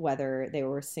out whether they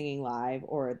were singing live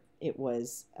or it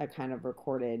was a kind of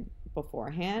recorded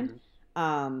beforehand.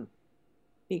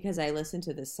 Because I listened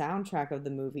to the soundtrack of the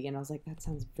movie and I was like, that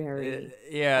sounds very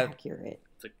accurate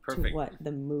it's like perfect to what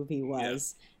the movie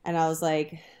was. And I was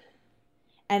like,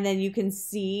 and then you can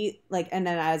see like, and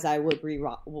then as I would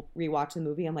rewatch the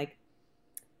movie, I'm like,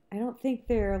 I don't think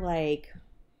they're like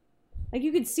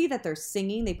you could see that they're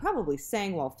singing. They probably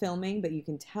sang while filming, but you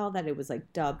can tell that it was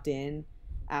like dubbed in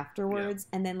afterwards.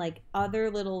 And then like other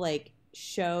little like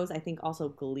shows, I think also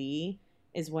Glee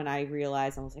is when I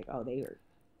realized, I was like, oh, they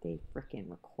freaking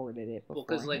recorded it beforehand. Well,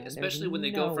 because like especially when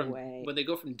they go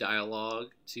from dialogue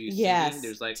to singing,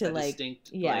 there's like a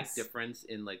distinct like difference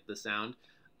in like the sound.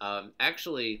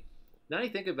 Actually, now that I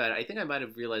think about it, I think I might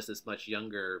have realized this much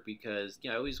younger because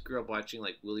I always grew up watching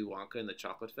like Willy Wonka and the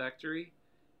Chocolate Factory,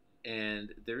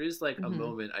 and there is like a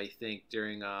moment I think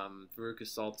during Veruca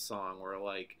Salt's song where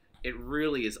like it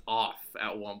really is off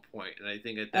at one point, and I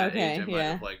think at that age I might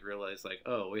have like realized like,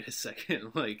 oh wait a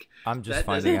second, like I'm just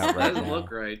finding out right doesn't now.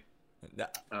 look right.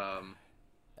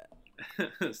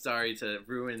 Sorry to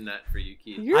ruin that for you,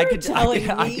 Keith. I could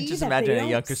just imagine a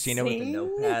young Christina with a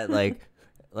notepad,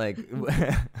 like.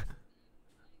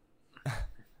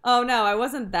 Oh no, I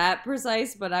wasn't that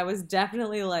precise, but I was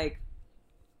definitely like,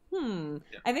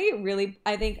 I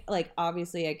think like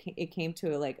obviously it came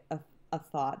to like a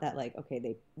thought that like,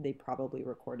 okay, they probably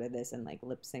recorded this and like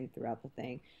lip sync throughout the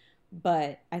thing,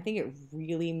 But I think it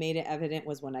really made it evident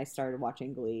was when I started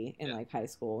watching Glee in like high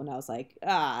school, and I was like,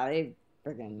 they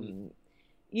freaking.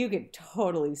 You could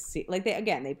totally see, like,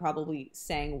 they probably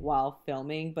sang while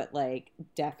filming, but like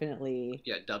definitely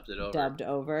dubbed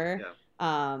over.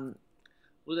 Yeah.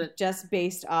 Well, just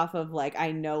based off of like,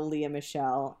 I know Leah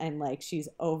Michele, and like she's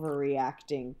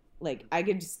overreacting. Like I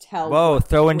could just tell. Whoa,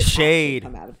 throwing shade.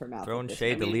 Come out of her mouth. Throwing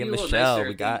shade to Leah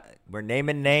Michele. We're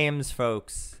naming names,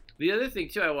 folks. The other thing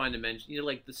too I wanted to mention,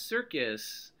 like the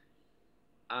circus.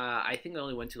 I think I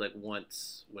only went to like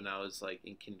once when I was like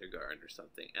in kindergarten or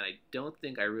something, and I don't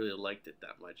think I really liked it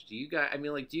that much. Do you guys? I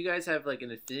mean, like, do you guys have like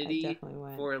an affinity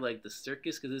for like the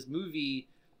circus? Because this movie,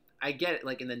 I get it.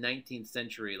 Like in the 19th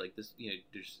century, like this,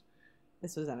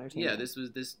 this was entertainment.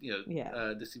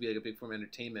 Yeah, this could be like a big form of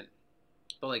entertainment.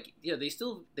 But like, they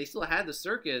still had the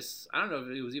circus. I don't know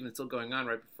if it was even still going on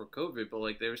right before COVID, but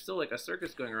like there was still like a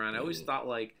circus going around. I always thought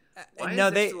like, why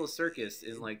is there still a circus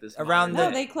in like this?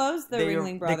 They closed the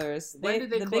Ringling Brothers. When did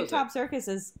they close the Big Top Circus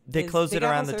is. They closed it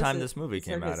around the time this movie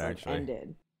came out. Actually,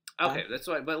 ended. Okay, that's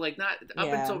why. But like not up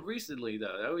until recently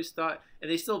though. I always thought, and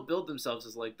they still build themselves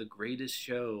as like the greatest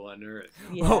show on earth.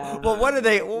 Yeah. Well, what do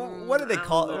they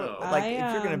call? Like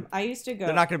if you're gonna, I used to go.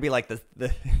 They're not gonna be like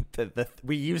the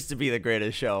we used to be the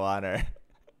greatest show on earth.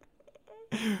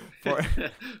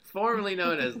 Formerly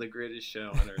known as the greatest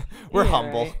show on earth. We're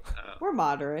humble. Right. We're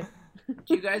moderate.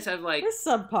 Do you guys have like? We're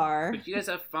subpar. But do you guys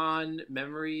have fond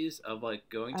memories of like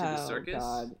going to the circus?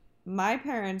 God. My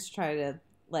parents try to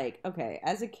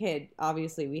as a kid,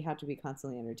 obviously we had to be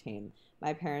constantly entertained.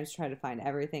 My parents tried to find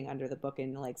everything under the book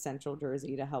in like Central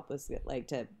Jersey to help us get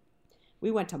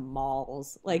we went to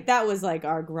malls. Like that was like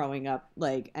our growing up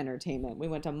like entertainment. We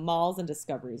went to malls and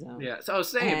Discovery Zone. Yeah. So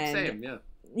same. Yeah.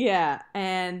 Yeah,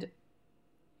 and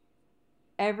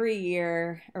every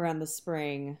year around the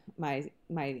spring, my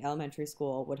elementary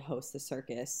school would host a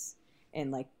circus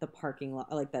in like the parking lot,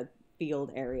 like the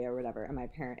field area or whatever. And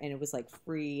it was like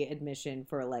free admission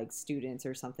for like students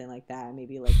or something like that.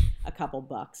 Maybe like a couple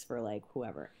bucks for like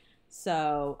whoever.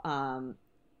 So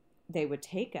they would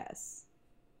take us,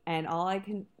 and all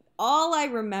I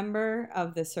remember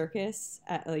of the circus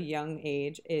at a young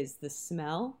age is the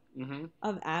smell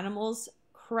of animals'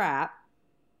 crap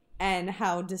and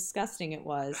how disgusting it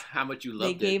was. How much you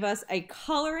loved it. They gave us a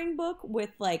coloring book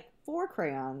with like 4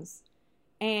 crayons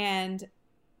and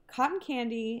cotton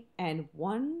candy and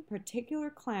one particular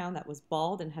clown that was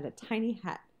bald and had a tiny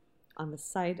hat on the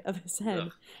side of his head.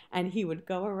 Ugh. And he would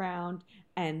go around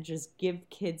and just give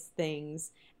kids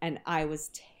things, and I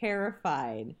was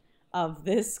terrified of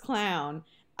this clown.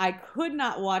 I could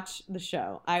not watch the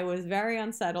show. I was very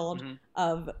unsettled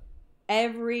of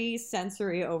every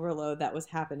sensory overload that was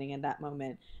happening in that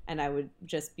moment, and I would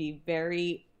just be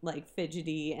very like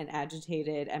fidgety and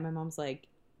agitated. And my mom's like,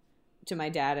 to my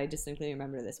dad, I distinctly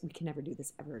remember this, we can never do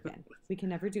this ever again. We can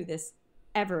never do this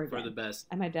ever again. For the best.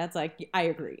 And my dad's like, I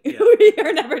agree. Yeah. We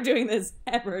are never doing this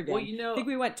ever again. Well, I think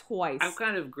we went twice. I'm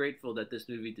kind of grateful that this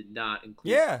movie did not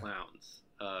include clowns.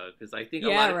 Because I think a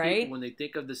lot of people, when they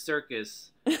think of the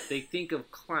circus, they think of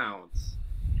clowns.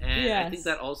 And I think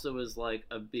that also was like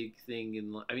a big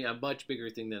thing a much bigger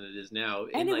thing than it is now.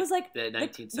 And it was like the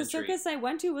 19th century. The circus I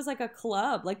went to was like a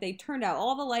club. Like they turned out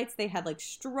all the lights. They had like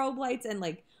strobe lights and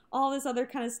like all this other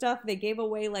kind of stuff. They gave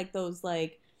away like those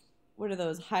like, what are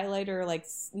those highlighter like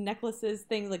necklaces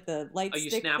things, like the light stick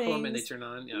things. You snap them and they turn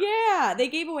on. Yeah, they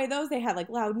gave away those. They had like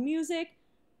loud music.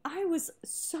 I was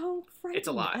so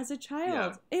frightened as a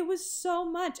child. Yeah. It was so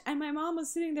much. And my mom was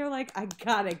sitting there like, I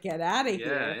gotta get out of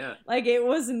here. Yeah. Like it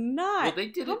was not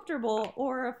comfortable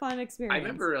or a fun experience. I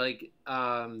remember like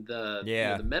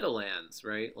the Meadowlands,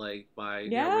 right? Like by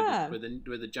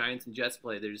where the Giants and Jets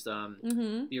play. There's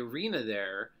the arena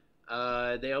there.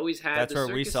 They always had that's the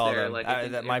where we saw them. Like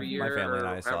my family and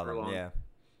I saw them. Long. Yeah.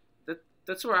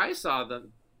 That's where I saw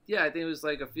them. Yeah, I think it was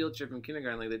like a field trip in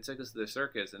kindergarten. Like they took us to the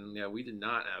circus, and we did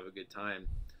not have a good time.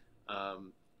 I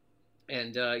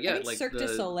think like Cirque du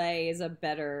Soleil is a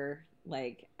better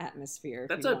like atmosphere.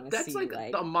 That's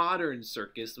like the modern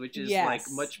circus, which is like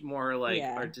much more like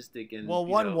artistic and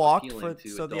one walked for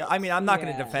I mean, I'm not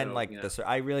going to defend the.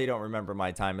 I really don't remember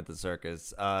my time at the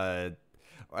circus. I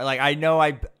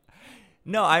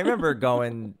remember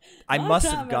going. I must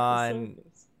have gone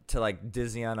to like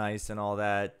Disney on Ice and all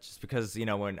that, just because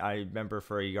when I remember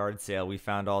for a yard sale we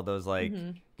found all those like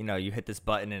you hit this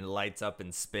button and it lights up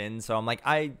and spins. So I'm like,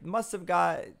 I must have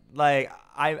got like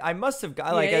I must have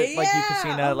got like like you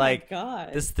Christina, like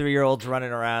this 3-year-old's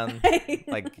running around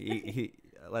like he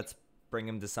let's bring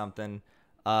him to something.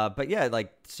 But yeah,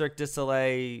 like Cirque du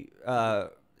Soleil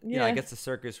you know, I guess the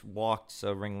circus walked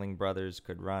so Ringling Brothers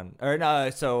could run, or no,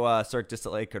 so Cirque du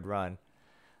Soleil could run.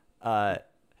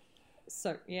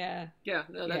 So yeah. Yeah,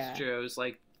 no, that's true. It was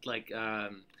like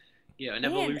an And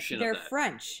evolution they're of that.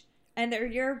 French. And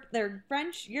they're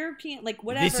French, European, like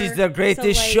whatever. This is the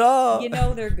greatest so, like, show. You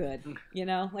know they're good. You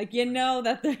know, like you know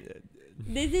that they're.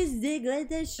 This is the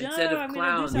greatest show. Instead of I'm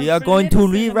clowns. We are going to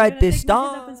rewrite this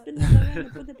song. song.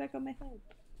 Put it back on my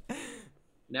head.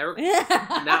 Now we're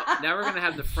gonna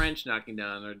have the French knocking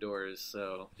down our doors.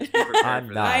 So just be prepared I'm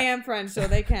for not. that. I am French, so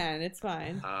they can. It's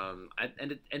fine.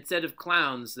 Instead of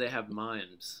clowns, they have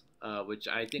mimes, which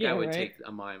I think I would take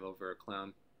a mime over a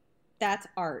clown. That's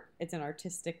art. It's an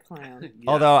artistic clown.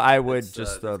 Yeah, Although I would that's,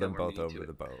 just throw that's them got more both meaning over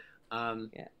to the boat.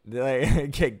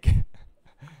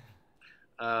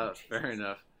 Fair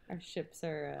enough. Our ships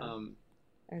are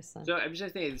sunk. So I'm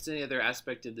just thinking, if there's any other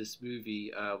aspect of this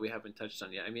movie we haven't touched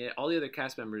on yet. I mean, all the other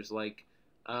cast members, like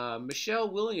Michelle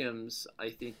Williams, I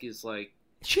think is like.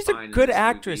 She's a good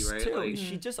actress movie, right? too. Like,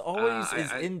 she just always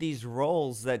is in these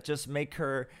roles that just make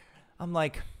her. I'm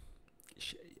like,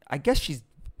 I guess she's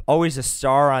always a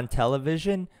star on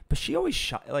television, but she always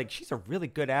she's a really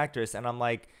good actress, and I'm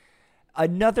like,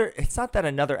 it's not that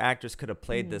another actress could have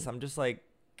played this. I'm just like,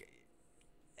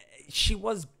 she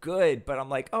was good, but I'm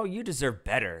like, oh, you deserve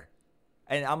better,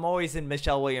 and I'm always in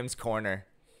Michelle Williams' corner.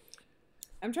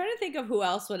 I'm trying to think of who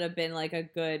else would have been like a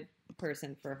good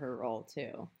person for her role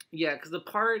too. Yeah, because the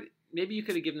part, maybe you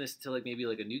could have given this to like maybe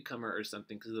like a newcomer or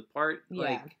something, because the part,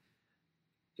 like,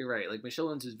 you're right, like Michelle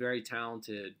Williams is very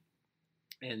talented,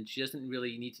 and she doesn't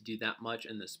really need to do that much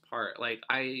in this part. Like,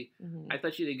 I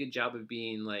thought she did a good job of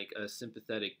being like a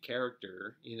sympathetic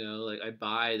character, you know, like I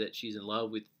buy that she's in love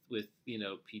with you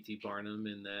know, P.T. Barnum,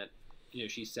 and that, you know,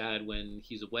 she's sad when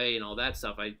he's away and all that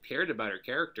stuff. I cared about her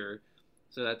character,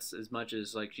 so that's as much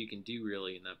as like she can do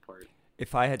really in that part.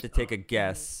 If I had to take a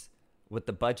guess, with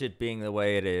the budget being the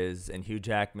way it is and Hugh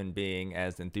Jackman being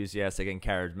as enthusiastic and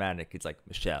charismatic, it's like,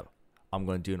 Michelle, I'm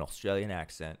going to do an Australian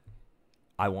accent.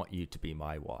 I want you to be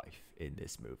my wife in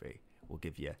this movie. We'll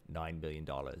give you $9 million.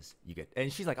 You get,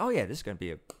 and she's like, oh yeah, this is going to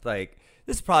be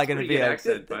this is probably going to be an a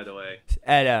accent, by the way.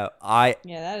 And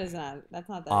that's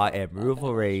not that. I am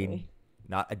Wolverine,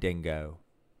 not a dingo.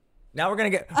 Now we're gonna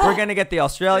get the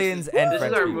Australians and French people.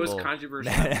 This is our most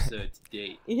controversial episode to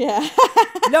date. Yeah.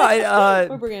 No,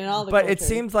 we're bringing in all the. But culture. it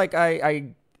seems like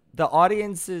the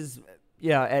audience is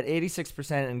at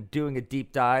 86% and doing a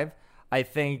deep dive. I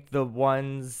think the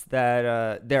ones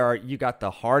that you got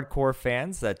the hardcore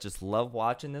fans that just love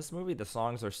watching this movie. The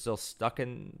songs are still stuck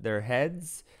in their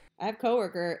heads. I have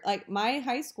coworker, like my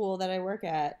high school that I work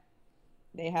at,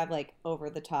 they have like over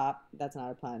the top. That's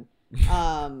not a pun.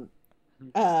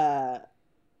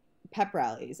 Pep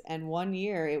rallies, and one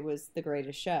year it was The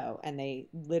Greatest Show, and they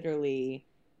literally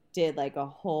did like a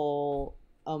whole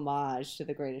homage to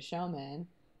The Greatest Showman,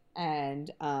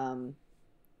 and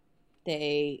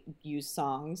they used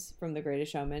songs from The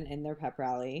Greatest Showman in their pep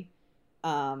rally.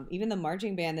 Even the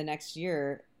marching band the next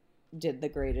year did The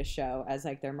Greatest Show as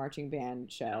like their marching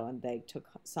band show, and they took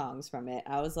songs from it.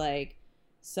 I was like,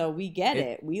 so we get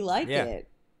it. We like it.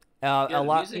 A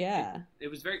lot. Music, it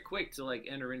was very quick to like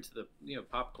enter into the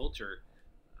pop culture.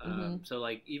 So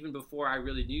like even before I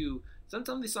really knew, some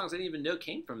of these songs I didn't even know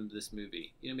came from this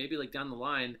movie. Maybe like down the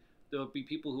line there'll be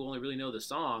people who only really know the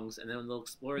songs, and then when they'll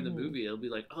explore the movie, it'll be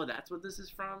like, oh, that's what this is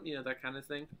from, that kind of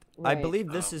thing. Right. I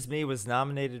believe This Is Me was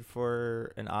nominated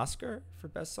for an Oscar for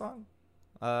Best Song.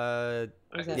 I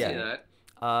can see that.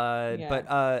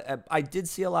 But I did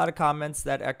see a lot of comments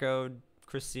that echoed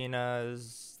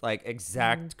Christina's like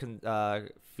exact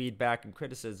feedback and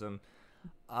criticism.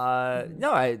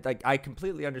 No, I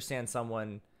completely understand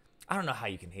someone. I don't know how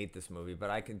you can hate this movie, but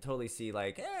I can totally see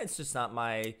like, it's just not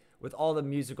my. With all the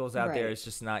musicals out there, it's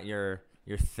just not your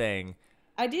thing.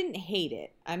 I didn't hate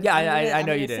it. I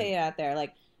know you didn't. Say it out there,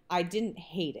 like I didn't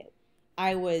hate it.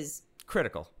 I was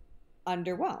critical,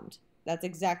 underwhelmed. That's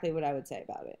exactly what I would say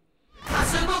about it.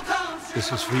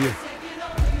 This is for you.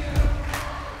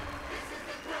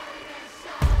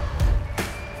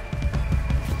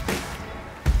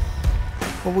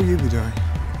 What will you be doing?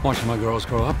 Watching my girls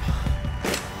grow up.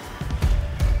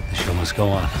 The show must go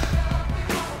on.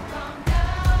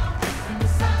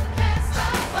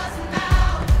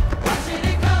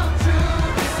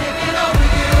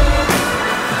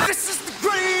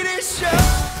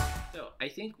 I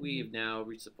think we've now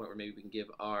reached the point where maybe we can give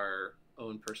our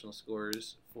own personal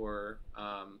scores for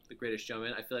The Greatest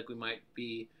Showman. I feel like we might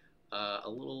be a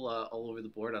little all over the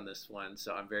board on this one,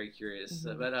 so I'm very curious.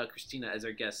 But Christina, as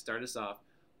our guest, start us off.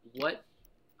 What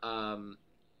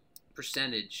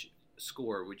percentage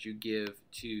score would you give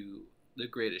to The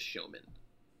Greatest Showman?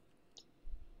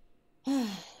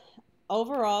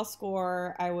 Overall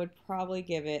score, I would probably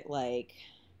give it like...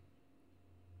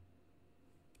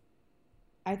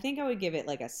 I think I would give it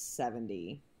like a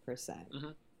 70%.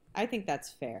 I think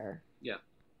that's fair. Yeah.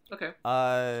 Okay.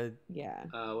 Yeah.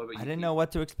 What about you? I didn't know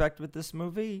what to expect with this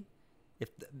movie.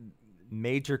 If the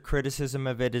major criticism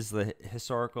of it is the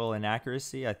historical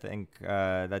inaccuracy, I think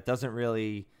that doesn't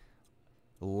really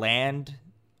land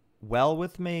well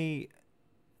with me.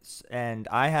 And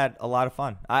I had a lot of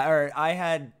fun. I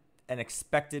had an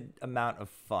expected amount of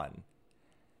fun.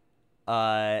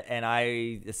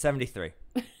 And 73.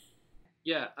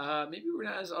 Yeah, maybe we're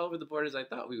not as all over the board as I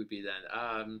thought we would be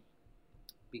then.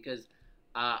 Because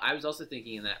I was also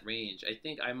thinking in that range. I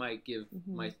think I might give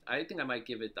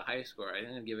it the highest score. I think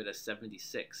I'm gonna give it a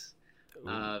 76.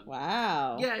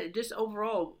 Wow. Yeah, just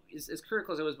overall, as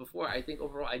critical as I was before, I think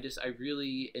overall I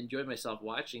really enjoyed myself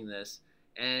watching this.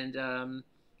 And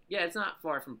yeah, it's not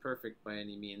far from perfect by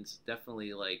any means.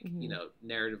 Definitely, like,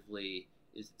 narratively,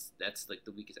 that's like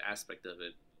the weakest aspect of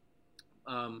it.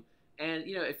 And,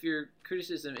 if your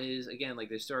criticism is, again, like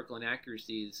the historical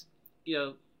inaccuracies,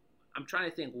 I'm trying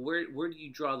to think, where do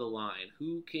you draw the line?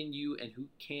 Who can you and who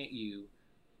can't you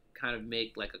kind of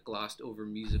make like a glossed over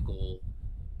musical,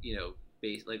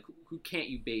 base, like who can't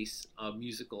you base a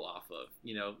musical off of?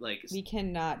 Like we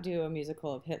cannot do a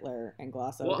musical of Hitler and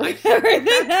gloss over well,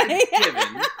 everything.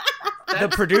 Given. The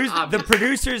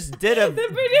producers did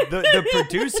the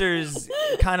producers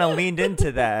kind of leaned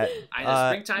into that. I know,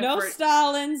 Springtime no for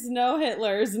Stalins, no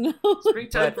Hitlers, no.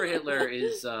 Springtime for Hitler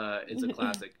is a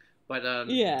classic, but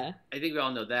yeah, I think we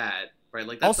all know that, right?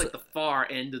 Like that's also, like the far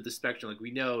end of the spectrum. Like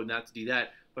we know not to do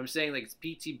that, but I'm saying like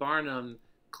P.T. Barnum,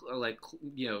 like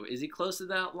is he close to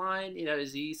that line?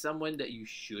 Is he someone that you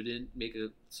shouldn't make a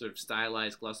sort of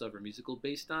stylized gloss over musical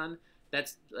based on?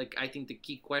 That's like I think the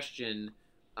key question.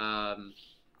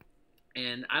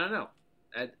 And I don't know.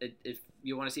 If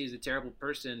you want to say he's a terrible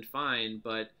person, fine,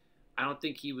 but I don't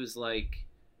think he was like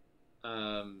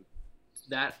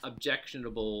that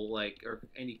objectionable, like, or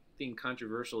anything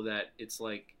controversial that it's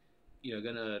like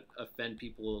gonna offend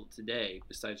people today.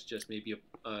 Besides just maybe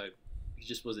he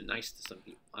just wasn't nice to some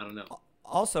people. I don't know.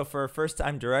 Also, for a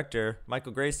first-time director,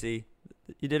 Michael Gracie,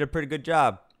 you did a pretty good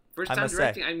job. First-time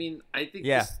directing. I mean, I think.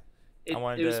 Yeah, I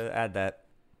wanted to add that.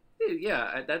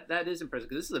 Yeah, that is impressive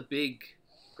because this is a big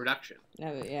production.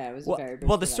 Yeah, it was a very big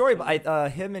well, the story,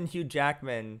 production. him and Hugh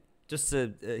Jackman,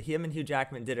 him and Hugh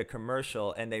Jackman did a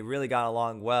commercial, and they really got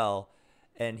along well.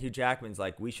 And Hugh Jackman's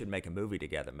like, we should make a movie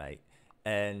together, mate.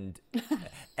 And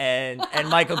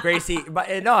Michael Gracie,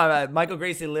 Michael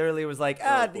Gracie literally was like,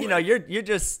 you're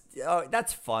just,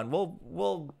 that's fun.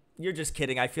 You're just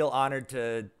kidding. I feel honored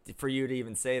for you to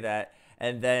even say that.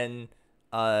 And then.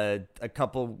 A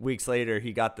couple weeks later,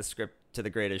 he got the script to The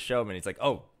Greatest Showman. He's like,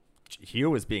 "Oh, Hugh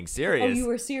was being serious." Oh, you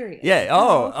were serious. Yeah.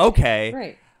 Oh, okay.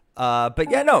 Right. But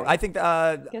yeah, no. I think.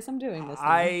 Guess I'm doing this. Now.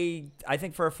 I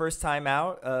think for a first time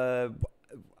out,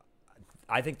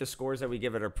 I think the scores that we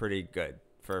give it are pretty good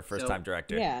for a first time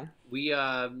director. Yeah. We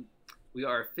are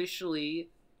officially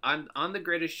on The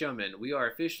Greatest Showman. We are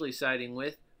officially siding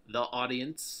with the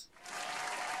audience.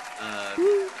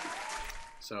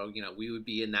 So, we would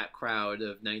be in that crowd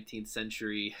of 19th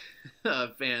century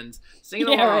fans singing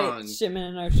along. Right.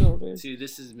 Shimming our shoulders. To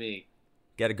This Is Me.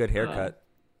 Get a good haircut.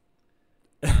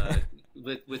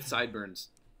 With sideburns.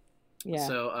 Yeah,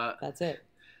 so, that's it.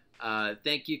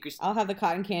 Thank you, Christine. I'll have the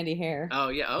cotton candy hair. Oh,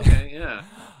 yeah, okay, yeah.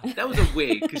 That was a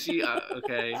wig, because she,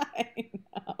 okay. I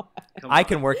know. I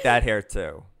can work that hair,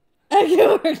 too. I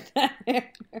can work that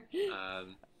hair.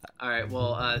 All right.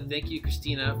 Well, thank you,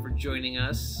 Christina, for joining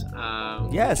us.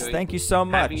 Yes, thank you so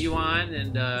much. Having you on,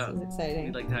 and this is exciting.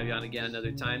 We'd like to have you on again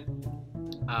another time.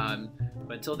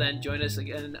 But until then, join us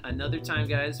again another time,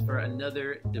 guys, for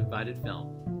another Divided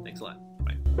Film. Thanks a lot.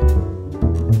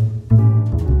 Bye.